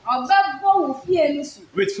household Ọbẹ̀ bọ̀ wò fie ní sùn.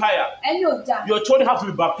 with fire. Ẹni ọjà. Your children have to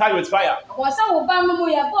be baptized with fire. Ẹ̀wọ̀ sọ̀ wò bá mímú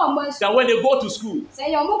yẹ bọ̀ ọmọ ẹ̀sùn. That when they go to school, Sẹ̀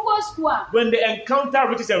yọ̀ mú kó sukuu à. when they encounter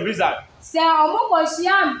witches and wizards, Sẹ̀ ọmú kò ṣí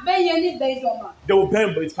à bẹ́yẹ ní bẹ́ẹ̀ dọ̀mà. they will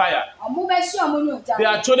burn with fire. Ọmú bẹ́ ṣí ọmú ní ọjà. There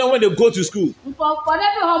are children when they go to school, Nkọ̀ọ̀kọ̀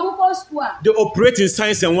dẹ́bi ọmú kó sukuu à. they operate in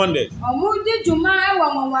signs and wonders. Ọmú dí jùmọ̀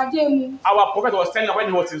ẹ̀wọ̀ wọ̀nwàdé mu. Our prophet was telling us when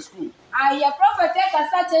he was in school Àyẹ̀ prọfẹ̀tì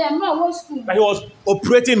kàsá tẹ ẹ̀ mọ́ ọwọ́ sukuu. that he was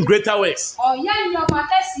operating in greater ways Ọ̀yẹ́ ìyọ̀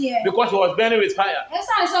pàtẹ́sì ẹ̀. because he was burning with fire. Ẹ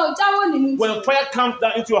sáà sọ ọjà wọ̀ nínú. When fire comes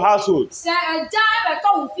down into your household, Sẹ̀ ẹja ẹ̀bẹ̀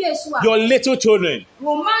tọ̀ wò fie sùn à. your little children,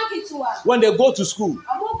 Wò má kìtù à. when they go to school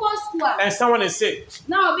Ọmú kó sukuu à. and someone is sick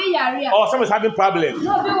Náà bí yàrá à. or someone is having problems,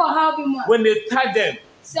 Náà bí wọ̀ ha bí mu à. when they touch them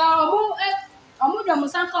Sẹ̀ ọmú dọ̀mú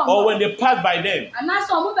sáńkà or ọmọ. when they pass by them,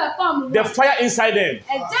 Ànásọ ọmú bẹ̀ kọ́ ọmú the wọ̀. fire inside them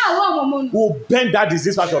Ẹja àwọn ọmọ mu nù. will burn that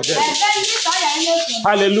disease out of them. Ẹ̀bẹ̀ ní sáyà ẹ̀yẹ sùn.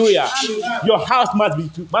 Hallelujah. Your house must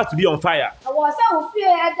be on fire. Ẹ̀wọ̀ sẹ́ wò fie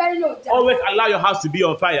ẹgbẹ́ ní ọjà. Always allow your house to be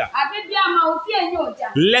on fire. Àbí bí a máa wò fie ní ọjà.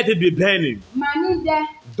 Let it be burning. Màá ní dẹ.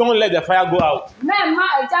 Don't let the fire go out Mẹ́ẹ̀má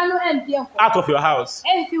ẹja ló ẹ̀ ń bí ẹ̀kọ́. of your house.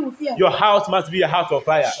 Ẹ̀ ń fi wò fie. Your house must be a house of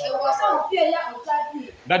fire. Ẹ̀wọ̀ sẹ́ wò fie yẹ ọjà bíi.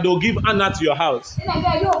 That they will give honor to your house. Nínú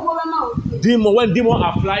ẹgbẹ́ yóò gbó bẹ́ẹ̀ máa wò fie. When demons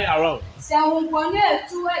are flying around, Sẹ̀wọ̀n gbọ̀n ní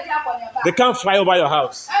ètú ẹja pọ̀nyẹ̀bá. they can't fly over your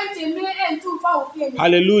house. Ẹ̀ ń tì mí ẹ̀ ń tún fá wò fie ní.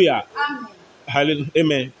 Hallelujah. Amen. Hallelujah.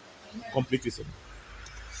 Amen. Complete this.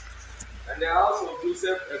 and the house of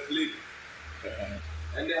Joseph a plague,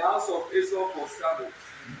 and the house of Esau for stubble,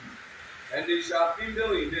 and they shall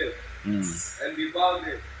kindle in them, and devour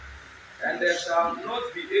them, and there shall not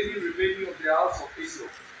be any remaining of the house of Esau,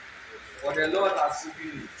 for the Lord has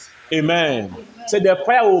spoken it. Amen. So the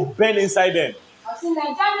fire will burn inside them.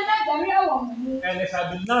 And they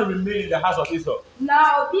shall be none remain in the house of Esau.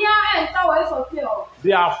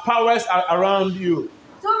 There are powers around you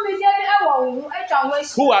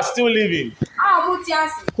who are still living,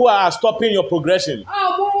 who are stopping your progression.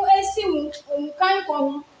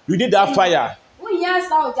 You need that fire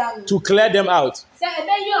to clear them out.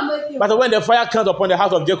 But when the fire comes upon the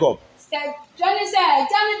house of Jacob,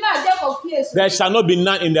 there shall not be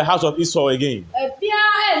none in the house of Esau again.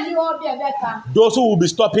 Those who will be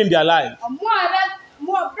stopping their life,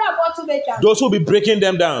 those who will be breaking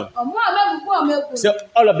them down, so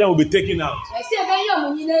all of them will be taken out.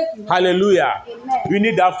 Hallelujah. We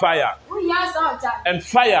need that fire. And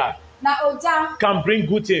fire can bring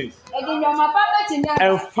good things.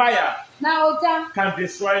 And fire can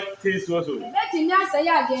destroy things also.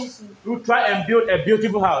 You try and build a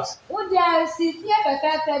beautiful house and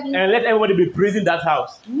let everybody be praising that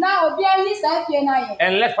house. And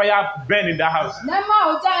let fire burn in that house.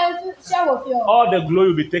 All the glory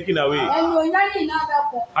will be taken away.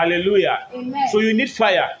 Hallelujah. Amen. So you need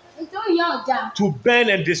fire to burn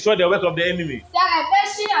and destroy the work of the enemy.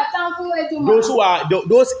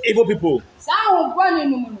 Those evil people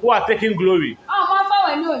who are taking glory,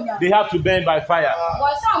 they have to burn by fire.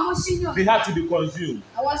 They have to be consumed.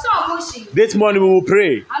 This morning we will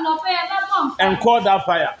pray and call that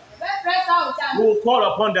fire. We will call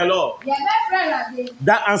upon the Lord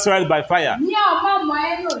that answers by fire,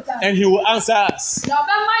 and He will answer us.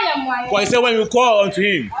 For He said, when you call unto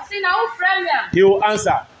Him, He will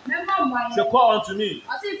answer. So call unto me,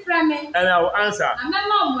 and I will answer,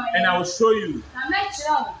 and I will show you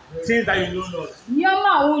things that you don't know.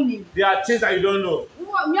 There are things that you don't know.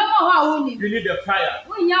 You need the fire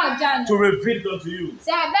to reveal it unto you.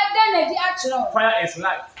 Fire is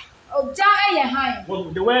light.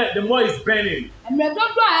 The more it's burning,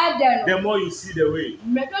 the more you see the way.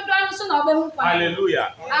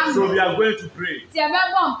 Hallelujah. So we are going to pray. We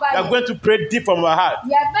are going to pray deep from our heart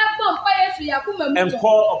and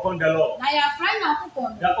call upon the Lord.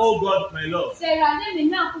 That, oh God, my Lord,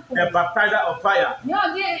 the baptizer of fire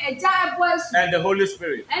and the Holy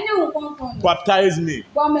Spirit, baptize me.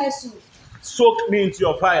 Soak me into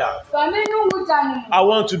your fire. I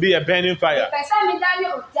want to be a burning fire.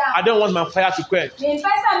 I don't want my fire to quench.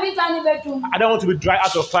 I don't want to be dry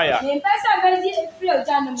out of fire.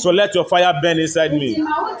 So let your fire burn inside me, and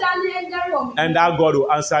that God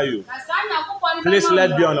will answer you. Please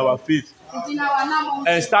let's be on our feet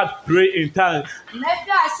and start praying in tongues.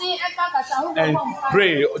 And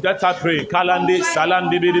pray. Let's start praying. Kalandi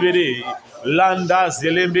salandi bidi. Landa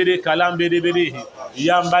zelimbiri kalambiri bidi.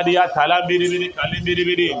 Yambadia talambiri bidi kalimbiri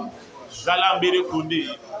bidi. Zalambiri kundi.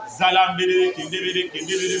 Zalambiri kindibiri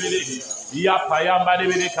kindibiri bidi. Ya payambari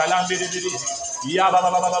bidi kalambiri bidi. Ya baba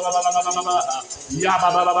baba baba baba baba. Ya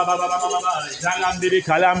baba baba baba baba. Zalambiri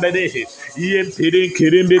kalambiri. Yempiri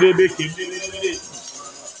kirimbiri bidi kindibiri bidi.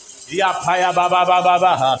 Ya paya baba baba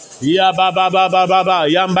baba, ya baba baba baba,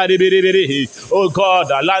 yambari biri biri. Oh God,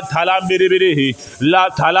 la talam biri biri, la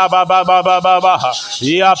talaba baba baba baba,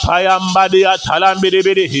 ya payambadi ya talam biri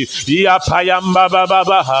biri, ya payamba baba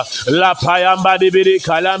baba, la payambadi biri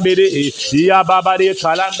kalam biri, ya baba di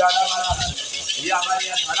kalam baba.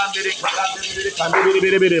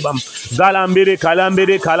 Zalambiri kalambiri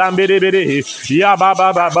ya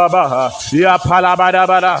baba baba ya palabada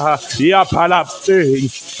bada ya palab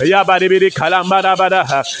ya bari kalambada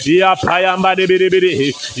bada ya payambari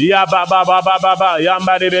biri ya baba baba ya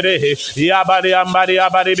bari ya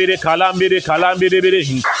bari kalambiri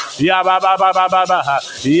biri ya baba baba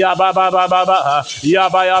ya baba baba ya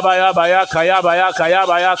baya kaya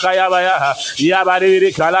ya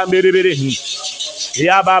bari kalambiri biri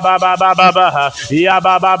ya baba baba baba ya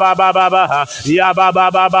baba baba baba ya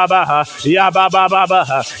baba baba baba ya baba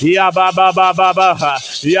baba ya baba baba baba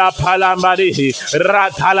ya palambari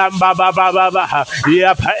ratalamba baba baba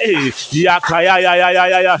ya pai ya kaya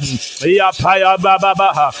ya paya baba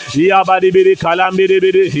baba ya bari biri kalambiri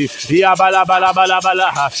biri ya bala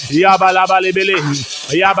ya bala bili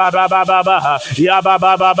ya baba baba ya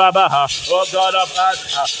baba baba. Oh God of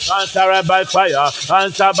us, answer by fire,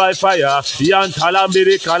 answer by fire. Yan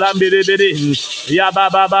talambiri kalambiri biri ya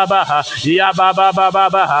baba baba ya baba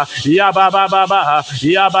baba ya baba baba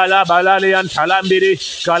ya bala yan talambiri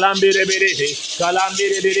kalambiri biri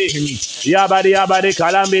ya bari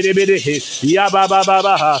kalambiri biri ya baba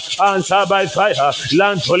baba answer by fire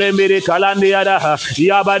lan tolembiri kalandi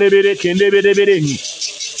ya bari biri kindi biri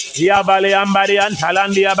ya bale ambari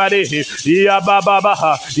antalandi ya bari ya baba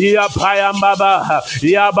baba ya payamba baba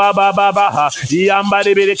ya baba baba ya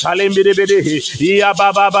ambari biri kalimbiri biri ya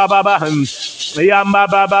baba baba Yamba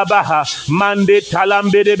baba baha mande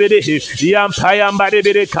talambede bede yampa yamba de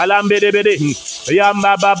bede kalambede bede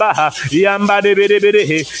yamba baba yamba de bede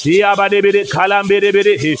bede yaba de bede kalambede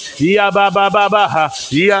bede yaba baba baha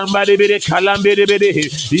yamba de bede kalambede bede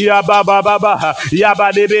yaba baba baha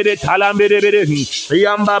yaba de bede kalambede bede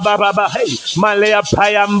yamba baba baha malaya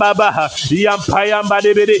payamba baha yampa yamba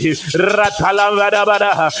de bede ratalamba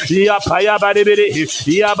bada yapa yaba de bede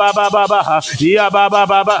yaba baba baha yaba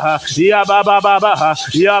baba baha yaba baba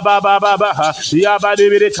ya baba baba ya bade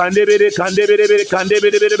bere kande bere kande bere bere kande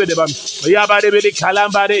bere bere bere bam ya bade bere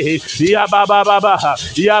kalambare ya baba baba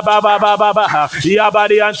ya baba baba ya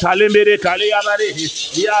bade an talembere kale ya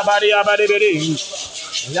bade ya bade bere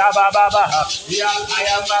ya baba baba ya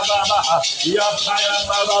paya baba baba ya paya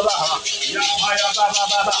baba baba ya paya baba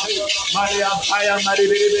baba Maria paya mari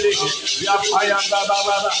bere bere ya paya baba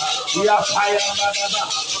baba ya paya baba baba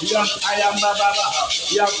ya paya baba baba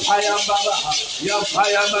ya paya baba ya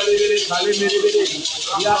paya mari bere kale bere bere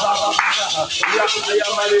ya baba baba ya paya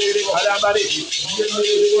mari bere kale mari ya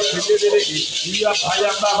bere bere kende bere ya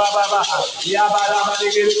paya baba baba ya baba mari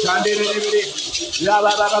bere kande bere bere ya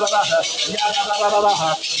baba baba ya baba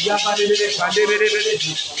baba ya bari bere kande bere bere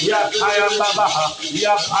ya paya baba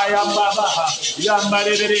ya paya baba ya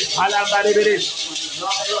mari bere kala mari bere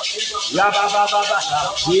ya baba baba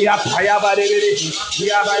ya paya bari bere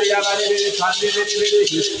ya bari bere kande bere bere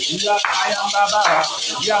ya paya baba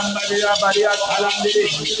ya mari ya bari ya kala bere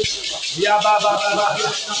ya baba baba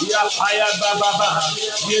ya paya baba baba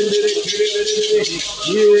ye bere kere bere bere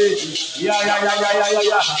ya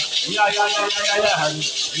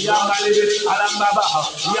ya mari bere kala baba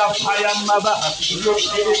ya paya baba ye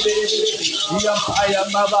kere bere bere ya paya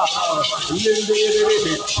baba ye bere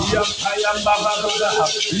bere ya paya baba baba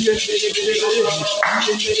ye bere bere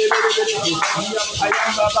ye bere bere ya paya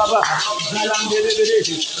baba kala bere bere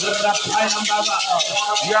ra paya baba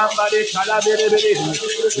ya mari kala bere bere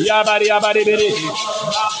ya bari bere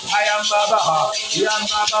ra paya baba ya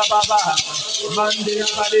baba mande ya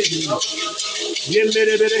bari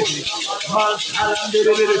yembere bere man kalam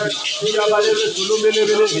bere bere ya bari bere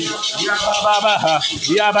bere ya baba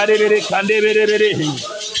ya bari bere kande bere bere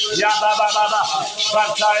ya baba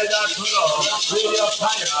baptize us Lord with your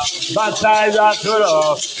fire baptize us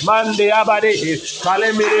Lord mande ya bari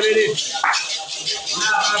kalem bere bere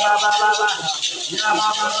ya baba ya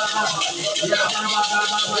baba ya baba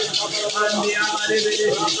mande ya bari bere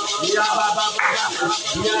ya baba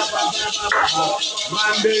ya baba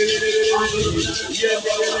mande bere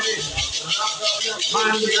yembere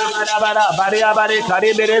mande ya baba bari ya bari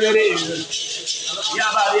kare bere bere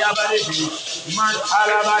Yabari,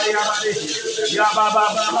 Mantala Bari, Yababa,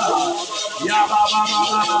 Yababa,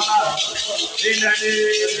 in the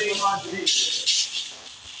name of Jesus.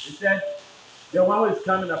 He said, the one who is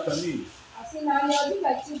coming after me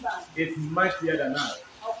is mightier than I.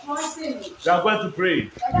 We are going to pray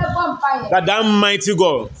that that mighty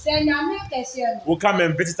God will come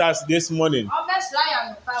and visit us this morning.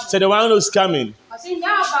 So the one who is coming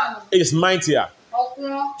is mightier.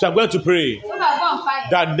 So I'm going to pray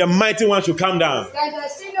that the mighty one should come down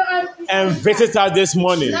and visit us this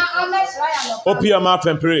morning. Open your mouth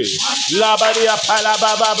and pray. Labadia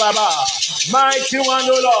palababa baba. Mighty one,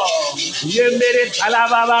 O Lord. Yemere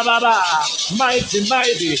palababa baba. Mighty,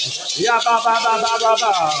 mighty. Ya baba baba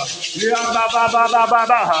baba. Ya baba baba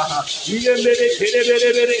baba. Yemere kere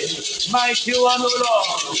bere. Mighty one, O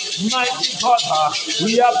Lord. Mighty God.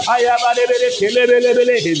 Ya paya bere bere kele bere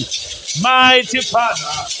bere. Mighty Father,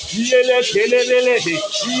 yele kelebele,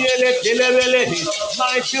 yele kelebele,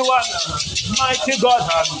 mighty one, mighty God,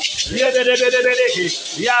 yebelebelebele,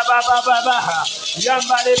 yabababa,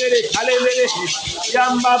 yambalebele, kalebele,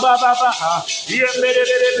 yambababa,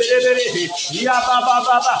 yembelebelebele,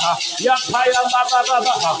 yabababa,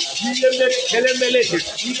 yapayambababa, yembele kelebele,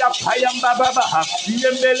 yapayambababa,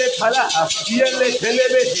 yembele kala, yele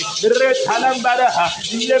kelebe, retalambara,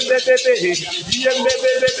 yembebebe,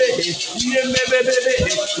 yembebebe, yembebebe,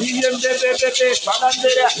 yembebebe,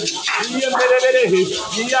 palandera, yembebebe,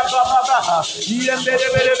 yabababa,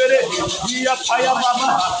 yembebebe, yapayababa,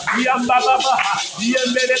 yambababa,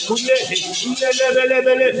 yembele kule,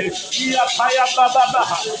 yelebelebele, yapayababa,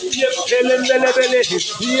 yepelebelebele,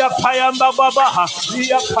 yapayababa,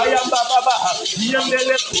 yapayababa,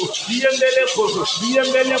 yembeleku, yembeleku,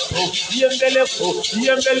 yembeleku, yembeleku,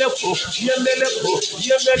 yembeleku, yembeleku,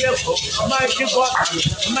 yembeleku, mighty God,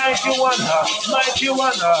 mighty mighty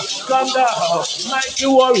one, come down, mighty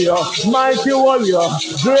warrior,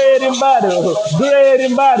 great in battle,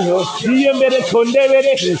 Yemere kondere,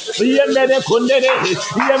 Yemere kondere,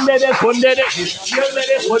 Yemere kondere,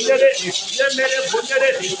 Yemere kondere, Yemere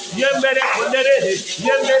kondere, Yemere kondere,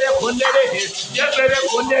 Yemere kondere, Yemere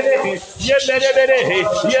kondere, Yemere bere,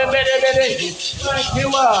 Yemere bere,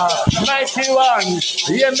 mighty one,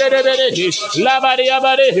 Yemere bere, Labari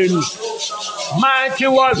abare, mighty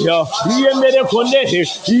warrior, Yemere Konde,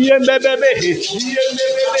 Yembebe,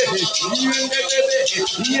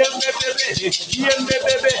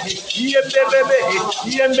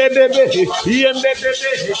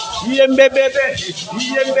 Yembebe,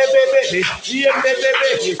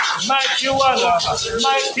 mighty one,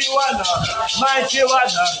 mighty one,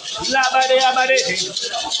 Labare Abare,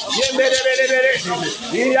 Yembele,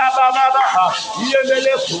 Yababa,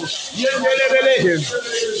 Yembeleku, Yembele,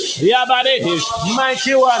 Yabare,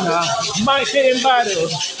 mighty one, mighty in battle,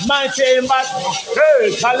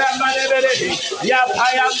 Hey, Kalamare,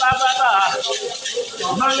 Yapaya Baba,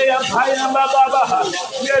 Malia Paya Baba,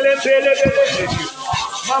 Yele Bele,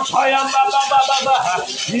 Mapaya Baba,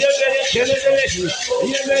 Yebele Kelebele,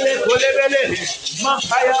 Yebele Kolebele,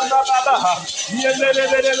 Mapaya Baba, Yebele,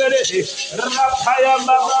 Rapaya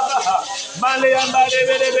Baba, Malia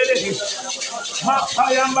Bele,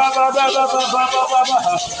 Mapayamba baba baba baba baba.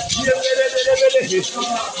 Yebele bele bele.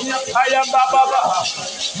 Mapayamba baba.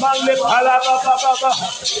 Male pala baba baba.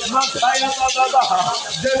 Mapayamba baba.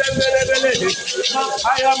 Dele bele bele.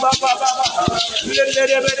 Mapayamba baba.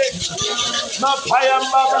 Yebele bele.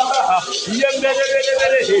 Mapayamba baba. Yebele bele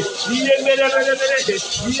bele. Yebele bele bele.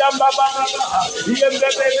 Yamba baba. Yebele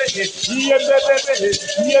bele. Yebele bele.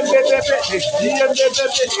 Yebele bele. Yebele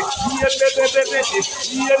bele.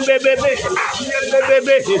 Yebele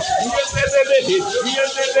bele.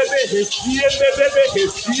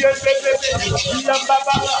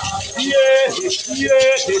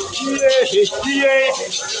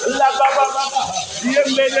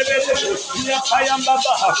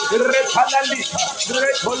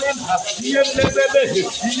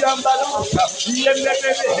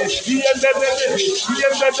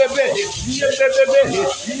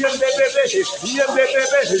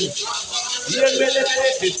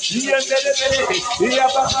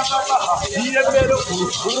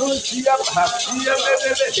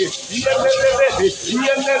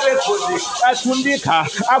 Akundika,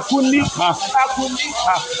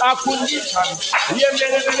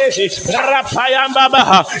 Rapayamba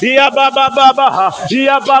Baba, Yababa Baba,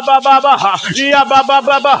 Yababa Baba, Yababa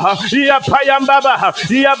Baba, Yapayamba Baba,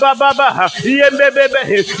 Yababa Baba,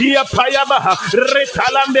 Yembebe, Yapayaba,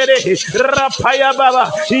 Retalambere,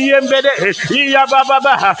 Rapayaba, Yembede,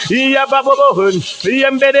 Yababa, Yababo,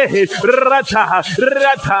 Yembede, Rata,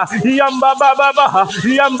 Yambaba,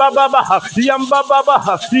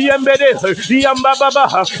 Yembede,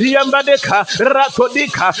 Yambadeka,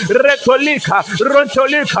 Retolika,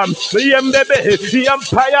 Rontolika, Yembebe,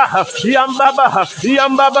 Yampaya, Yambaba,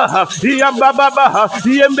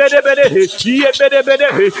 Yembede,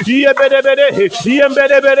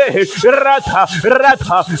 Rata,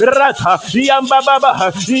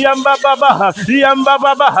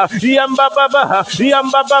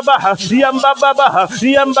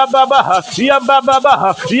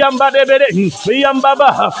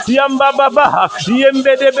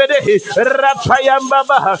 Yembede, Rapayamba,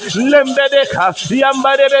 Lembedeka,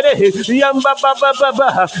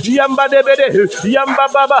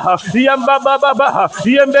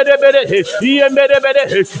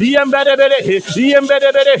 Yembede,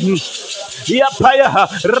 Yapaya,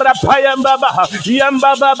 Rapayamba,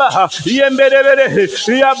 Yambaba, Yembede,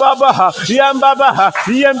 Yababa,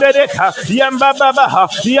 Yembedeka,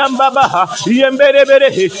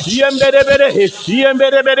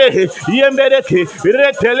 Yembedeke,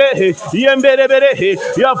 Retele, Yembede,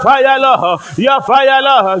 Your fire,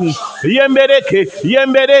 Lord,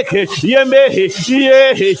 Yembedeke,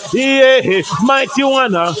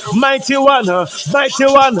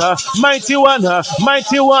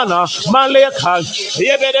 mighty one, Maleka,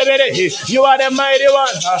 you are the mighty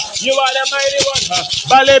one,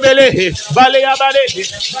 Balebele, Baleabale,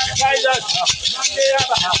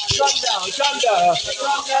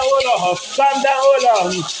 come down,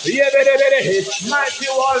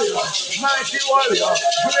 mighty warrior,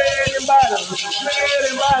 great in battle,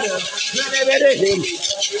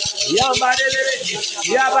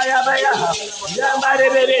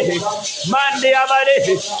 Mande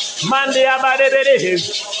abare,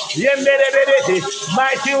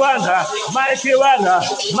 Mighty wonder, mighty wonder,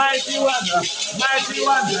 mighty wonder, mighty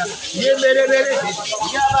wonder.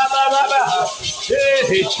 Yababa,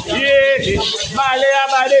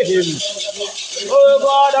 oh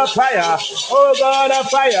God of fire, oh God of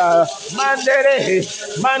fire, Mandere,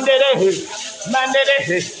 Mandere,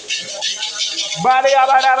 Mandere, Maria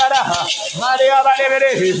Bada, Maria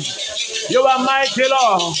Bada. You are mighty,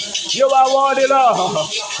 Lord. You are worthy, Lord.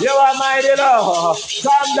 You are mighty, Lord.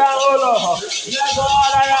 Come down, oh Lord. Let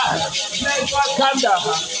God arise. Let God come down.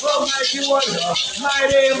 Oh, mighty warrior.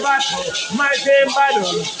 Mighty in battle. Mighty in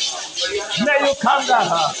battle. May you come down.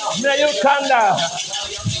 May you come down.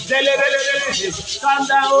 Come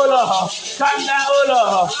down, oh Lord. Come down, oh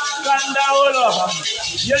Lord. Come down, oh Lord.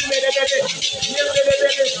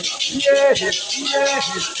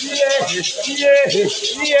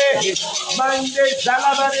 Yes, Mande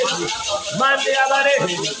Salabare, Mande Abare,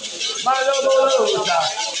 Maloborosa,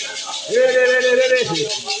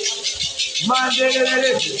 Mande,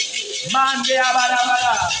 Mande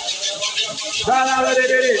Abarabara,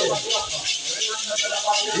 Salabare,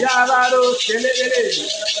 Yabaro,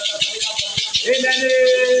 in the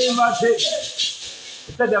name of Jesus.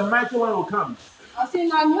 It said the mighty one will come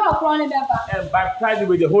and baptize you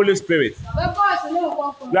with the Holy Spirit.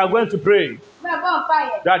 We are going to pray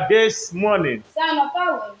that this morning,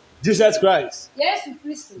 Jesus Christ,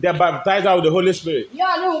 the baptizer of the Holy Spirit,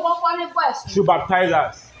 should baptize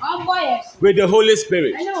us with the Holy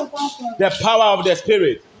Spirit, the power of the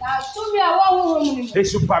Spirit. He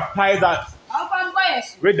should baptize us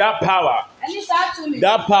with that power.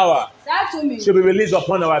 That power should be released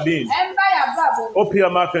upon our being. Open your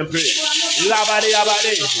mouth and pray.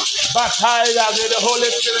 Baptize us with the Holy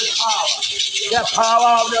Spirit power. The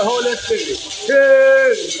power of the Holy Spirit.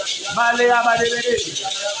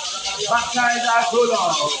 Baptize us, O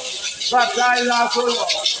Lord. Baptize us, O Lord.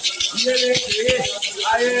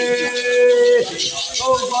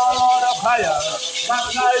 Oh God of fire.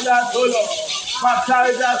 Baptize us, O Lord.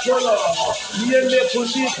 Baptize us, O Lord. Nende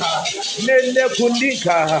kundika. Nende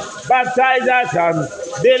kundika. Baptize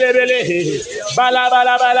us. Bele bele. Bala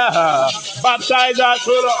bala bala. Baptize us,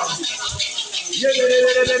 O Lord.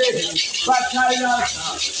 Baptize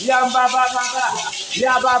Yamba baba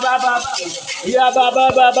Yaba baba Yaba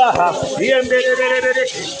baba Yembere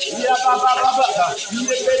Yaba baba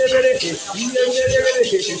Yembere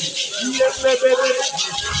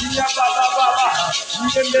Yaba baba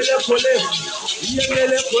Yembere Kole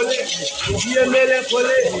Yembere Kole Yembere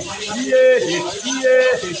Kole Ye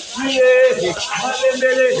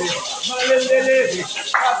Malembele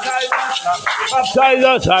Baptize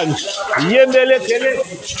us, Yembele Kele,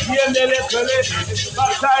 Yembele Kele,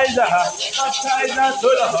 baptize us,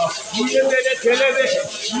 Yembele Kele,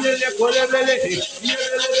 Yembele Kole,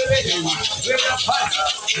 Yembele, with the fire,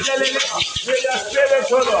 with the Spirit,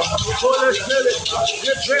 Holy Spirit,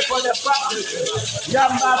 we pray for the baptism.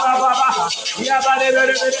 Yamba Baba, Yaba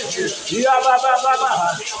Yaba Baba,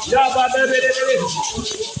 Yaba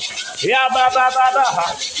Yamba Baba,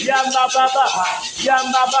 Yamba Baba,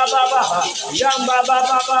 Yamba Baba, Yamba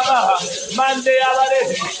Baba, Mande Abare,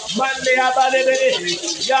 Mande Abare,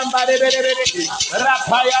 Yamba de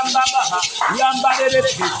Rapa Yamba Baba, Yamba de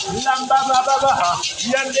Lamba Baba,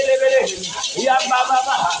 Yande Yamba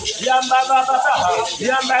Baba, Yamba Baba,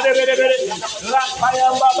 Yamba de Rapa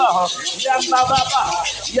Yamba Baba, Yamba Baba,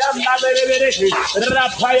 Yamba de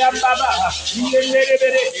Rapa Yamba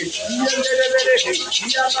Baba,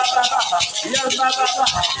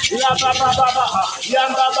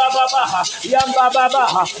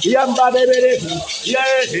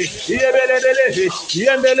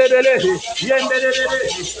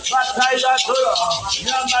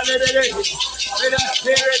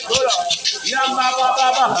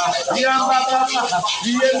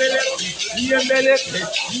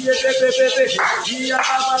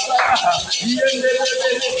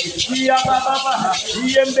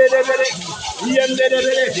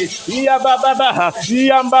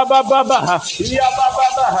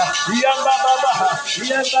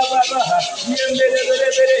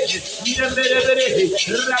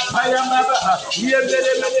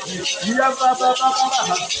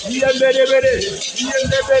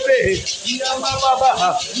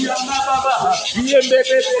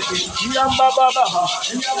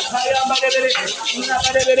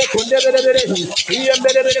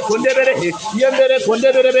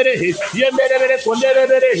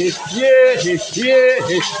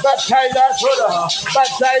 Baptize us,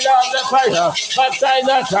 baptize us the fire, baptize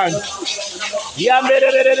us. Yambere,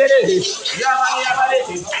 Yabare,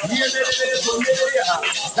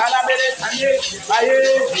 Salabere,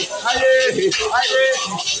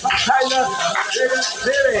 Baptize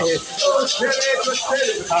Spirit, oh Spirit, oh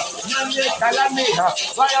Spirit, Monday Kalami,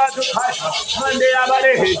 fire to fire, Monday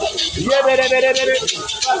Abadi, Yebede,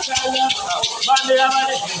 Monday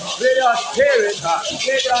Abadi, with your spirit,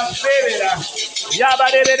 with your spirit,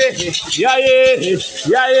 Yabade, Yaye,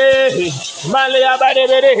 Yaye, Monday Abadi,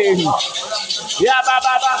 Ya ba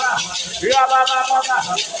ba ba ba. Ya ba ba ba ba.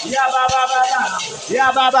 Ya ba ba ba ba.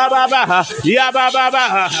 Ya ba ba ba ba. Ya ba ba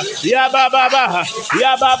ba. Ya ba ba ba.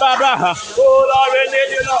 Ya ba ba ba. Oh Lord, we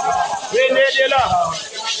need you, Lord. We need you, Lord.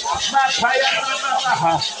 Makaya ba ba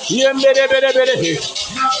ba. Yembere bere bere.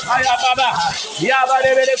 Makaya ba ba. Ya ba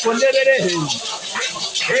bere bere kunde bere.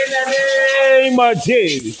 In the name of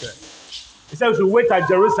Jesus. He said we should wait at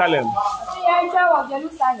Jerusalem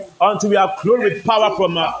until we are clothed with power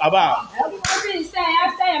from above.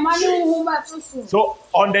 So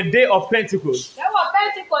on the day of Pentecost,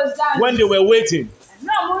 when they were waiting,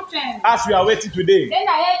 as we are waiting today,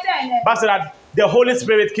 but so that the Holy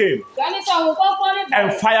Spirit came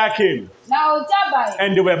and fire came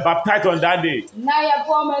and they were baptized on that day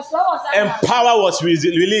and power was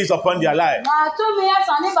released upon their life.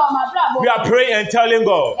 We are praying and telling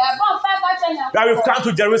God that we've come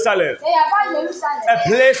to Jerusalem, a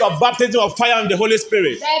place of baptism of fire and the Holy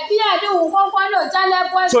Spirit.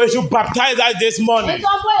 So he should baptize us this morning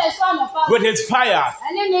with his fire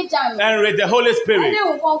and with the Holy Spirit.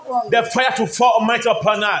 The fire to fall might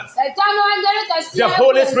upon us. The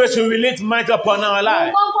Holy Spirit should release might upon our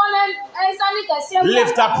life.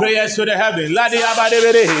 Lift up prayers to the heaven. Ladia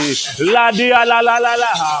Ladia la la la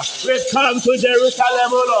la. We come to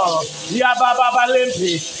Jerusalem, O Lord. Yababa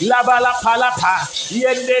limpi. Labala palapa.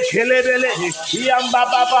 Yende kelebele.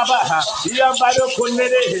 Yambaba baba. Yambado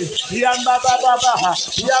kunede. Yambaba baba.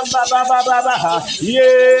 Yambaba baba.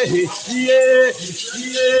 Ye. Ye.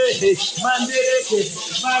 Ye. Mandeleke.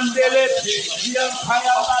 Mandeleke.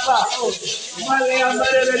 Yampaya baba. Malaya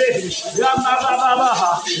mandeleke. Yambaba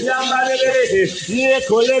baba. Yambadele. Ye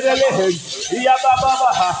kolebele.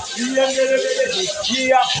 Yababa. Yembele.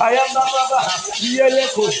 Yapayambaba.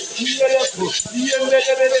 Yeleko. Yeleko.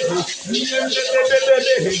 Yembele.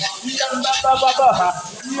 Yembele. Yambaba.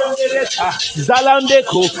 Yembele.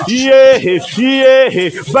 Zalandeko. Ye.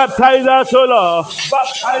 Baptize us, O Lord.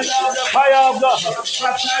 Baptize us with the fire of God.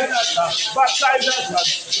 Baptize us. Baptize us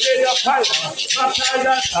with your fire. Baptize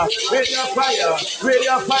us with your fire. With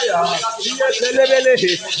your fire.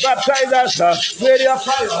 Baptize us with your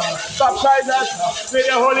fire. Baptize us with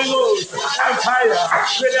the Holy Ghost and fire.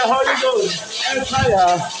 With the Holy Ghost and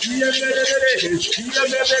fire.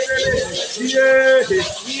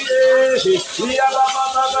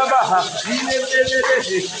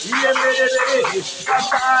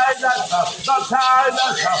 Baptize us. Baptize us. Baptize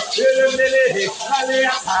us.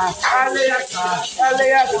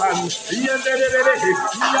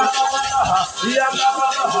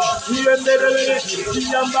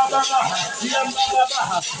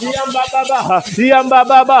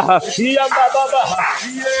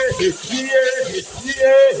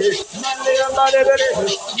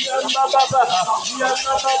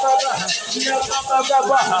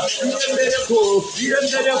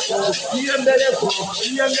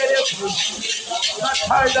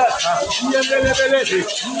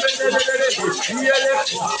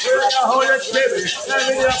 Your Holy Spirit,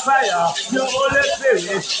 and your fire, your Holy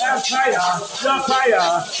Spirit, and fire, your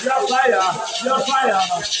fire, your fire, your fire.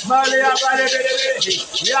 Maria Bade,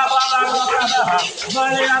 Yababa,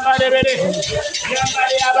 Maria Bade,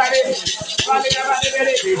 Maria Bade, Maria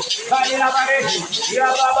Bade, Maria Bade,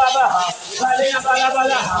 Yababa, Maria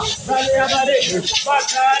Bala, Maria Bade,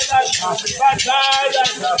 Baptize us,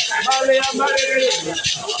 Maria Bade.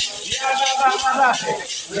 Yababa,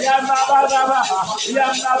 Yababa,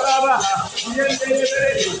 Yababa,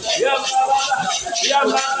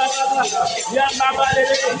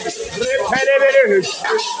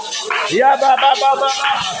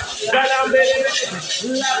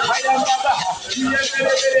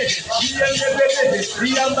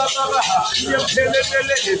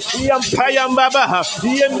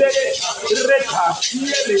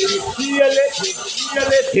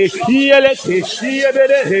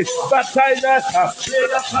 Baptize us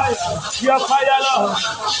with your fire, Lord,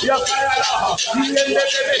 your fire, Lord.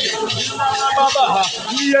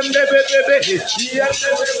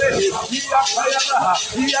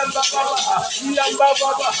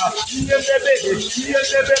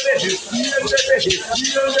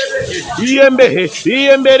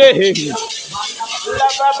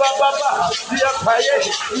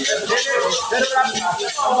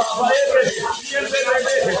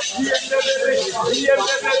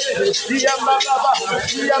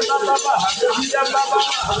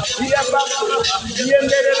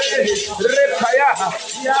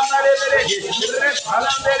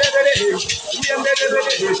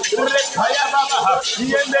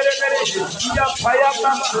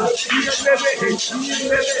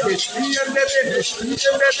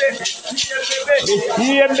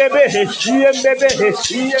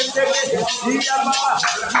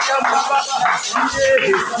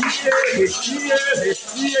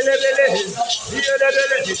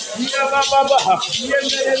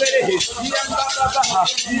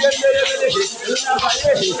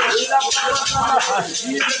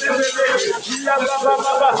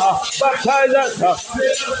 Baptize us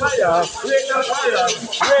with the fire, with the fire,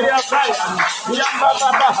 with the fire. Yamba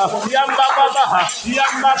Baba, Yamba Baba,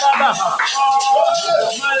 Yamba Baba. Oh,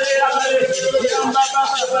 Maria, Yamba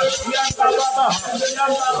Baba, Yamba Baba,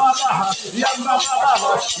 Yamba Baba, Yamba Baba,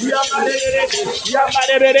 Yamba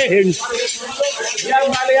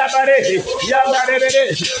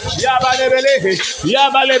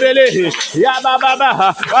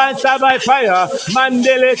Yababa, answer by fire,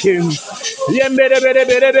 Mandelekin. Yembere bere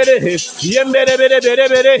bere bere, yembere bere bere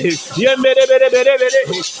bere, yembere bere bere bere,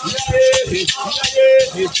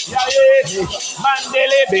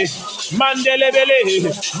 mandelebe, mandelebele,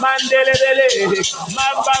 mandelebele,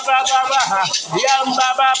 mamba baba, yamba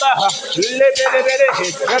baba, lebele bere,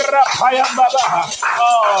 rapaya baba,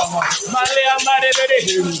 oh, maleamba bere,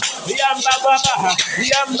 yamba baba,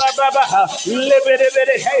 yamba baba, lebele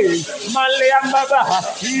bere, hey, maleamba baba,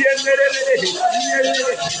 yembere bere,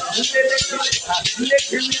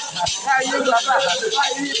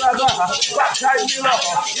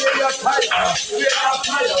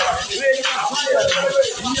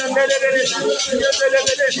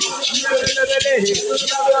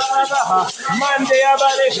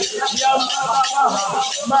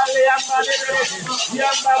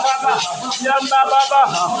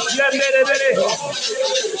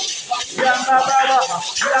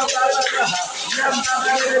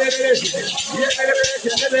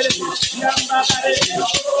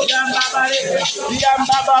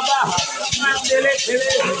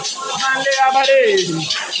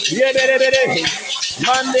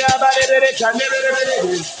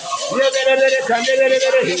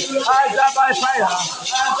 by fire,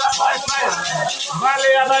 by fire,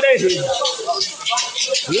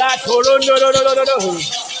 La Torondo,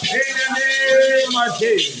 in the name of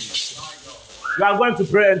Jesus. You are going to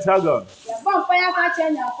pray and tell God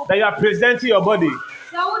that you are presenting your body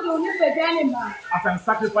as a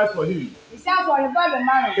sacrifice for Him.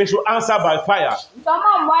 It should answer by fire.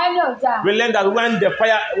 We learned that when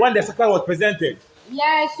the sacrifice was presented,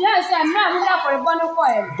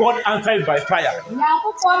 God answered by fire.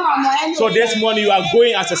 So this morning you are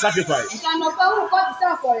going as a sacrifice.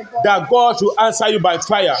 That God should answer you by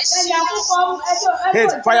fire.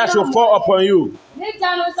 His fire should fall upon you.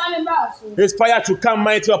 His fire should come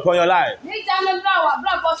mighty upon your life.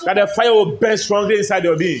 That the fire will burn strongly inside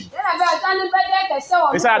your being.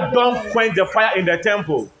 He said, don't quench the fire in the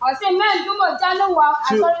temple.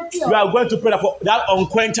 So you are going to pray for that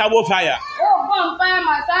unquenchable fire.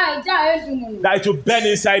 That it will burn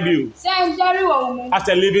inside you as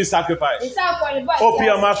a living sacrifice. Open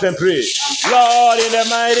your mouth and pray. Lord, in the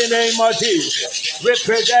mighty name of Jesus, we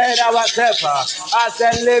present ourselves as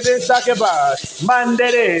a living sacrifice,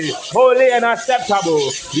 mandate, holy and acceptable.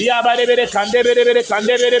 Yabadebede, kandebedebede,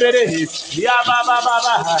 kandebedebede,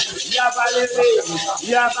 yabababa, yabalebe,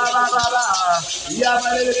 yabababa,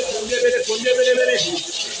 yabalebe, kandebede, kandebedebede,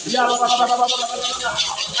 yabababa.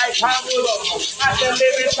 I come, O Lord, as a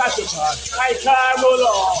living sacrifice. I come, O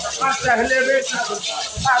Lord, as a living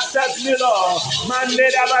sacrifice. Accept me, Lord.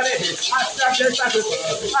 Mandate abade. Accept the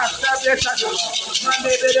sacrifice. Accept the sacrifice.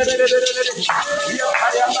 Mandate.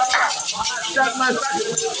 Accept my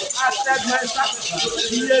sacrifice. Accept my sacrifice.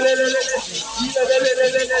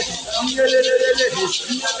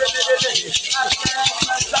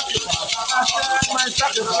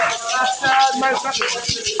 Accept my sacrifice. Accept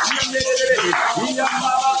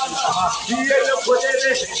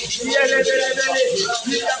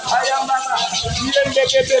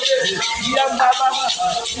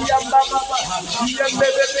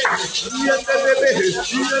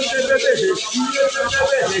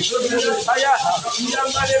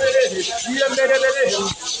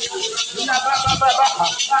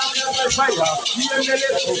my fire.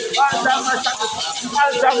 Answer my sacrifice.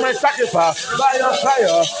 Answer my sacrifice by your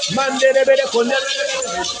fire. Mandere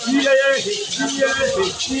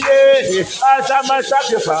answer my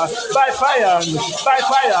sacrifice by fire. By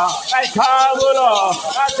fire. I come, O Lord,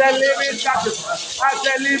 as a living sacrifice. As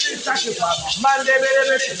a living sacrifice. Mandere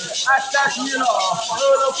access me, Lord.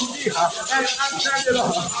 Lord, and answer me,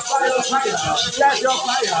 Lord, by your fire. Let your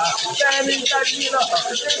fire burn inside me, Lord.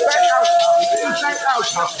 Inside out. Inside out.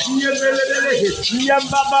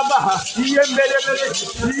 Yambaba. Yembele.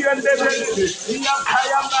 Yembele.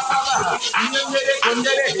 Yampayambaba.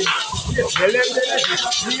 Yembele. Yembele.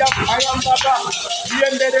 Yampayambaba.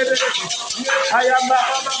 Yembele.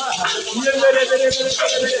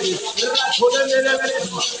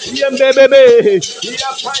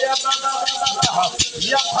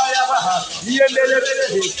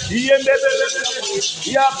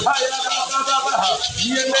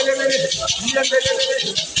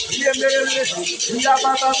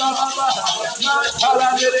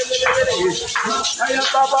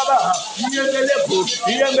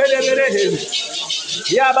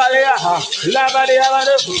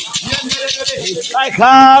 I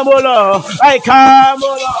come, O Lord. I come, O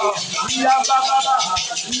Lord.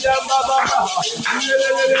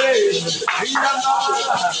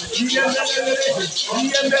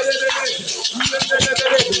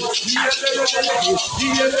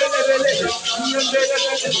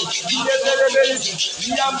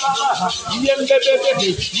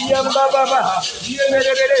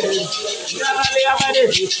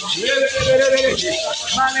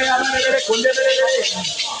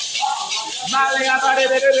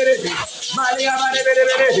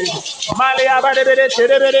 Malia bade bede,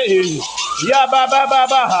 ya baba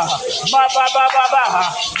baba, ma baba baba,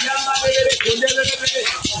 ya bade bede,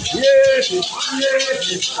 yes,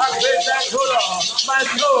 I praise that Lord, my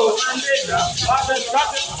soul, my nigga, all the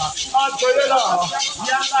sacrifice, unto the Lord,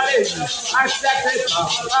 ya bade, I sacrifice,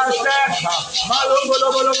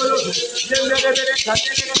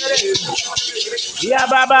 ya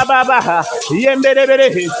baba baba, yembere bere,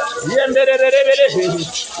 yembere bere,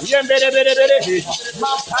 yembere bere,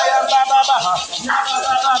 mapaya baba baba, ya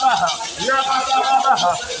baba baba, ya baba baba,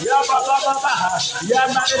 ya baba baba, ya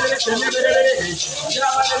bere bere, ya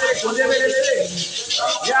bere bere,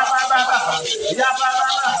 ya baba baba, ya baba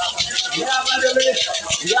baba, ya bere bere,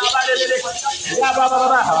 ya bere bere, ya baba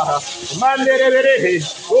baba, mandere bere,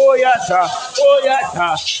 oh yata,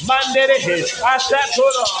 mandere,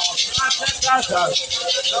 asatoro, asatasa.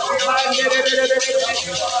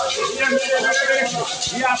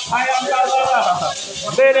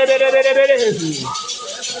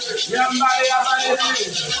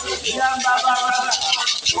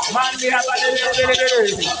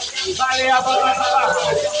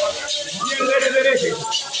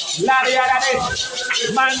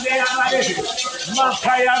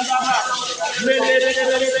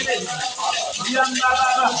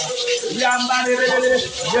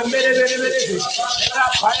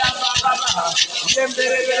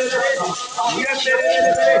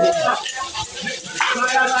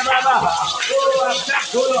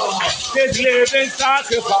 This living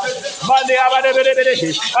sacrifice. Monday,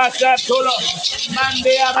 accept to Lord.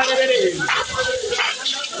 Monday,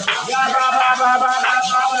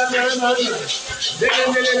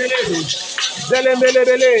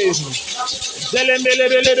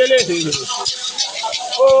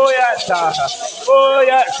 oh yes, oh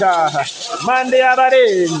yes, Monday,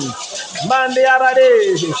 Monday,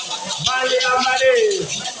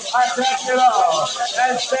 accept the Lord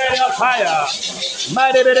and set your fire.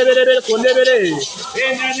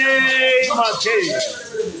 In the name of Jesus.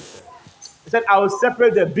 He said, I will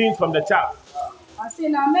separate the beans from the chaff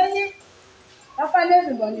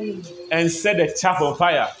and set the chaff on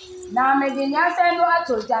fire.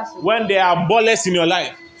 When there are ballers in your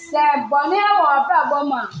life,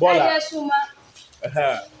 baller,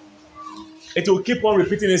 it will keep on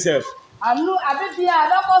repeating itself.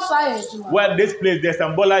 Well, this place, there's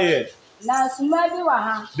some baller here.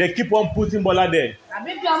 They keep on putting baller there.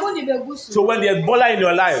 So when there's baller in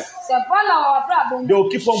your life, they will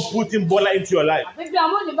keep on putting baller into your life.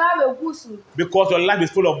 Because your life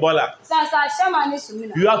is full of baller.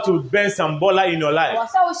 You have to burn some baller in your life.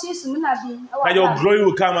 That your glory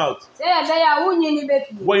will come out.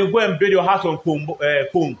 When you go and build your house on comb,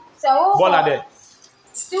 baller there.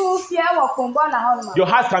 Your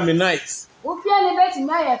house can be nice,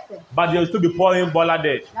 but there will still be pouring baller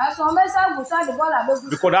there.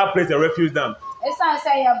 Because that place is a refuge dam.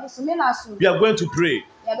 We are going to pray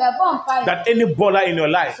that any baller in your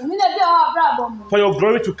life, for your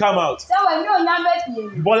glory to come out,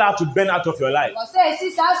 baller have to burn out of your life.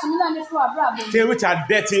 Things which are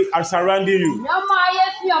dirty are surrounding you.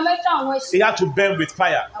 They have to burn with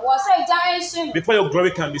fire before your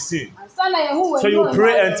glory can be seen. So you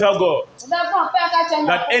pray and tell God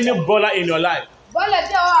that any baller in your life,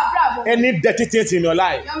 any dirty things in your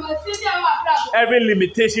life, every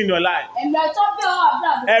limitation in your life,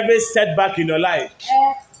 every setback in your life,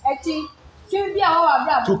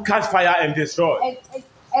 to catch fire and destroy.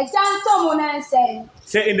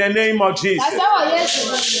 Say in the name of Jesus,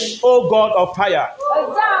 oh God of fire,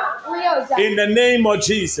 in the name of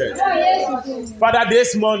Jesus. Father,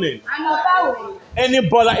 this morning, any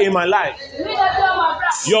baller in my life,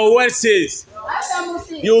 your word says,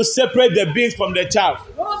 you will separate the beans from the chaff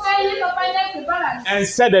and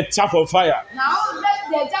set the chaff on fire.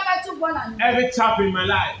 Every chaff in my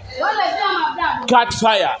life, catch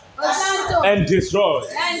fire and destroy.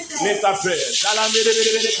 Lift up prayer.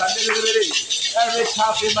 Every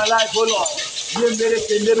chaff in my life, oh Lord.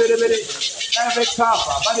 Every chaff,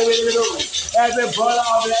 every baller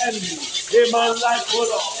of the enemy in my life, oh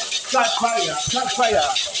Lord. Catch fire, catch fire.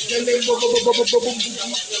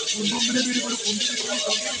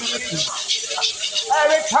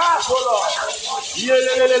 Every chaff, oh Lord.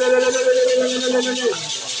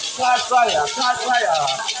 Catch fire, catch fire.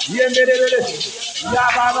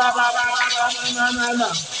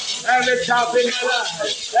 Every chaff in my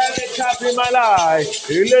life, every chaff in my life.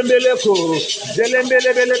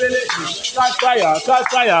 Catch fire, catch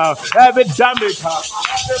fire. Every damage,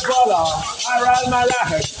 every baller around my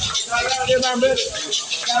life, surrounding my ministry,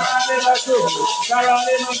 surrounding my children,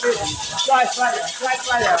 surrounding my business. Catch fire, catch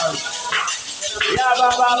fire. Catch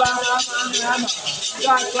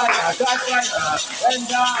fire, and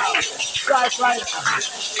down, catch fire,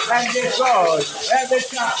 and destroy every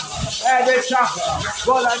trap,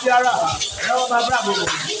 Voladiara, Nova Bravo,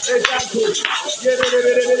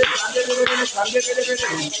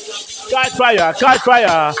 catch fire, catch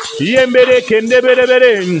fire, Yembere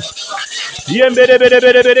Kendebere.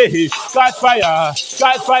 Catch fire,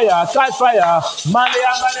 catch fire, catch fire.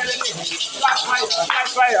 Malia, catch fire,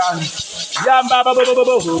 catch fire. Yamba,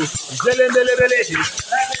 Zelembele,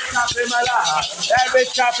 every chap in Malaha, every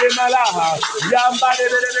chap in Malaha. Yamba,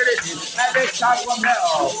 every chap from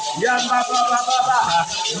hell. Yamba, Baba,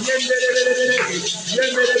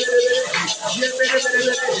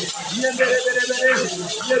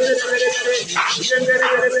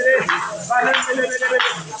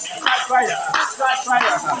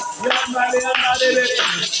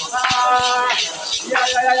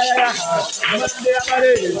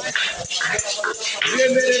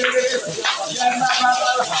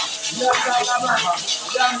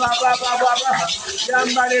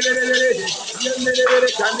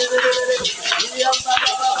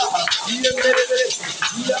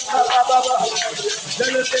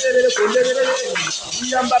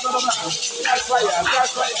 Catch fire,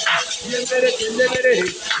 catch fire. Catch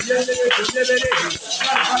fire,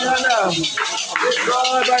 catch fire.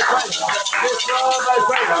 Destroy by fire, destroy by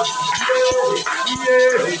fire.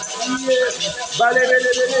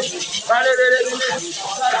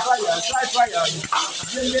 Catch fire.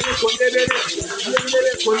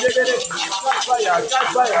 Catch fire, catch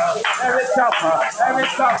fire. Every chopper, every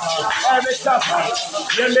chopper, every chopper.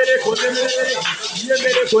 Yembere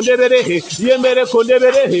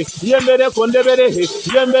kondebere,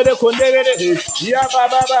 yembere kondebere, ya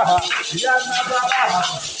baba, ya baba,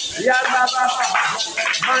 ya baba,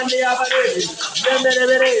 mandi abare,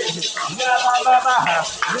 yembere, ya baba,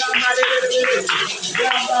 ya mare,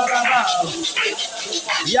 ya baba.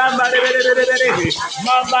 Yamba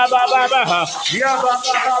Mamba Baba, Yamba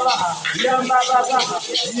Baba, Yamba Baba,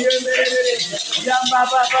 Yamba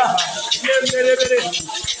Baba, Yamba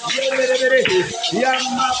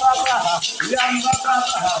Baba, Yamba Baba,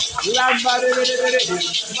 Lamba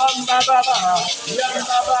Mamba Baba,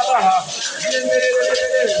 Yamba Baba,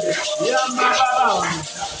 Yamba Baba,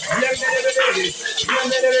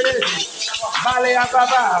 Balea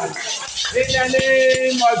Baba, in the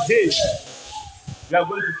name of Jesus. We are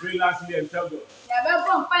going to pray lastly and tell God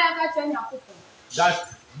that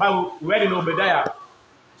Bible we read in Obadiah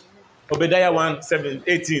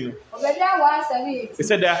 1:18. It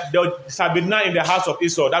said that there shall be none in the house of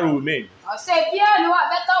Esau that will remain.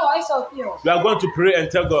 We are going to pray and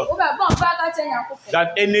tell God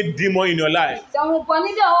that any demon in your life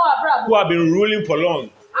who have been ruling for long,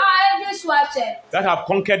 that have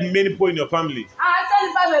conquered many people in your family,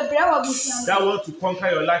 that want to conquer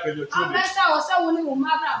your life and your children,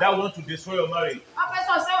 that want to destroy your marriage,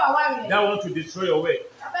 that want to destroy your work,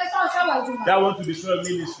 that want to destroy your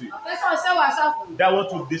ministry, that want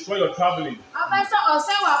to destroy your traveling,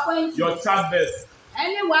 your childbirth,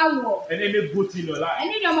 and any good thing in your life.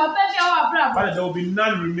 But there will be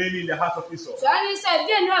none remaining in the heart of Esau. There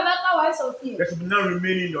should be none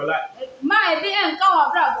remaining in your life.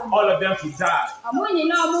 All of them should die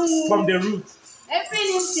from the root.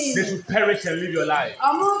 They should perish and live your life.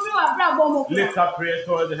 Lift up prayer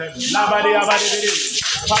towards the heaven.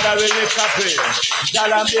 Father, we lift up prayer.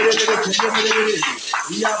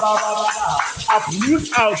 Uproot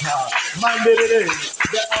out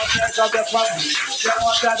the altars of the family, the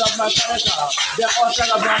altars of my father, the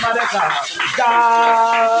altars of my mother.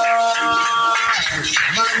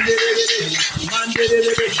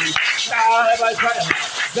 Die by fire,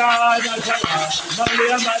 die by fire, die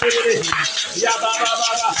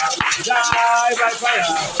by fire,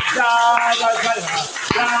 die by fire,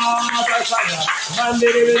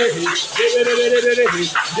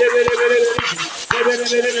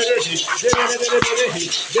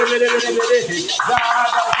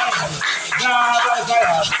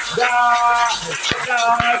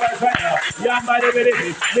 die by fire,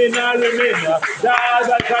 may not remain, die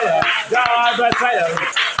by fire, die by fire.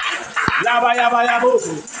 Yaba yaba yabu,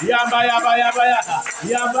 yamba yaba yaba yaba,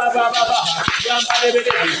 yamba baba baba, yamba de de,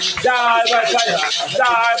 die by fire,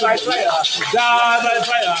 die by fire, die by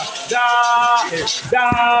fire,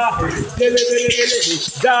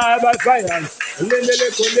 die by fire, lemele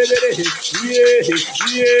kolebele,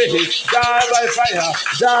 die by fire,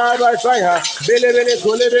 die by fire, belebele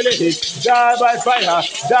kolebele, die by fire,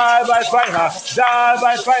 die by fire, die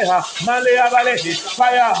by fire, male yabale,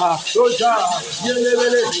 fire, oja,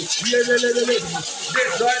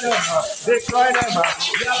 destroy them, destroy them,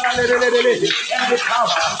 every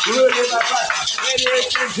power, ruling by fire, any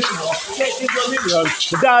ancient demon, taking dominion,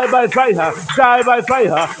 die by fire, die by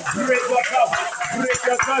fire, break your power, break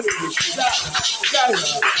your family,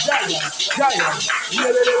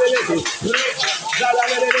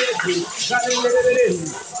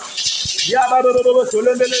 Yabba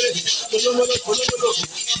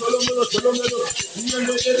Solomon,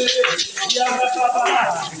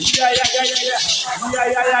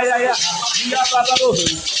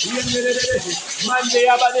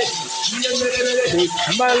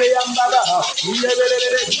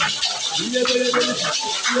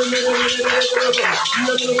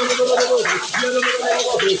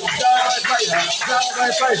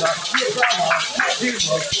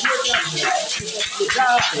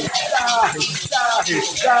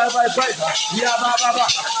 die by fire. Yababa,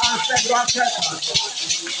 ancestral ancestors.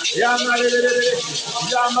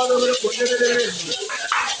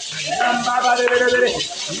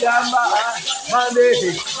 Yamba,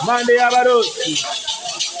 Monday, Monday, Abaros.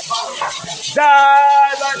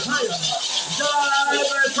 Die by fire. Die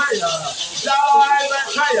by fire. Die by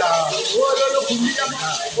fire.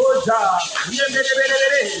 Oh,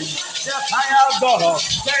 the fire of God.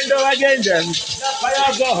 Stand against them. The fire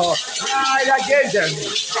of God. Ride against them.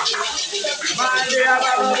 Monday,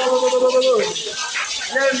 Abaros.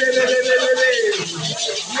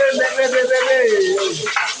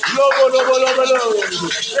 Lobo, lobo, lobo, lobo.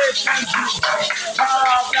 They can't do power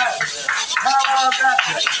of that. Power of that.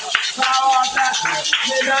 Power of that.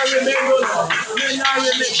 May not remain, Lord. May not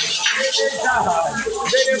remain. May they die.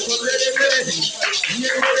 May they put it.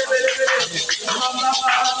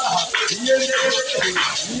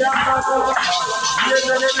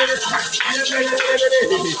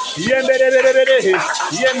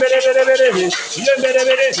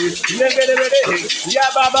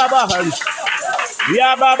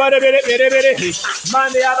 Ya baba de bere bere bere.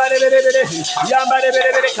 Mande ya bere bere bere. Yamba de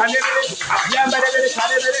bere bere kane bere. Yamba de bere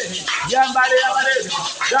kane bere. Yamba de ya bere.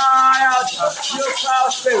 Die out, you foul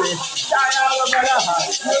spirit. Die out of my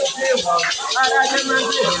life. You devil. And I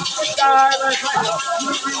demand you. Die by fire.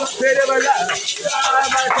 You spirit of my life. Die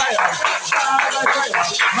by fire. Die by fire.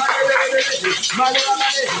 Mande bere bere. Mande ya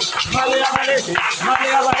bere. Mande ya bere. Mande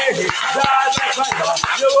ya bere. Die by fire.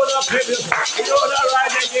 You will not pay me. You will not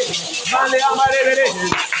rise again. Mande ya bere.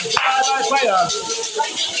 Die by fire.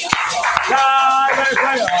 Die by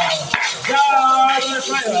fire. Die by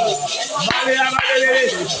fire. Maria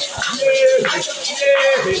Maria.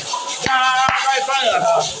 Die by fire.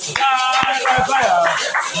 Die by fire.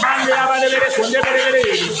 Maria Maria. Kunde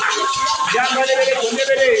Maria. Yamba Maria. Kunde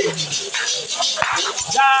Maria.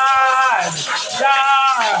 Die.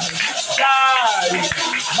 Die. Die.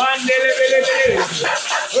 Mandele Maria.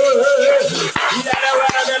 Yada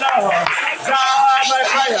wada the Lord. Die by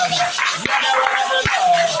fire. Yada wada the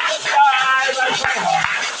Lord. Die by fire.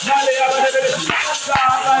 Maria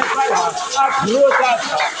die by fire. Uproot us.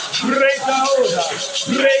 Break the order.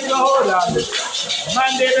 Break praise your holy name.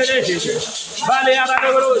 Mande Bereshi. Mande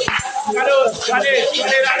Abados. Kados. Kade.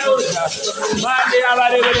 Kade Rados. Mande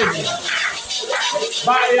Abados.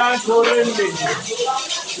 Bari Antorende.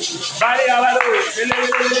 Bari Abados.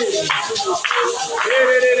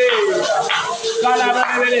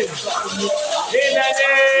 In the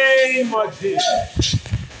name of Jesus.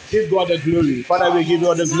 Give God the glory. Father, we give you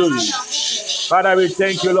all the glory. Father, we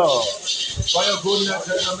thank you, Lord, for your goodness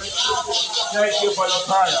and your mercy. Thank you for your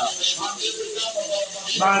fire.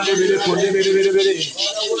 Mande bere kunde bere bere bere.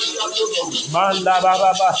 Manda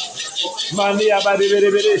baba ba. Mandi abade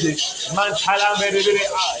bere bere. Mantala bere bere.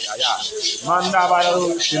 Ay ay ay. Manda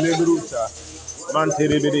baro shele brusa.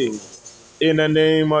 Mantere bere. In the name of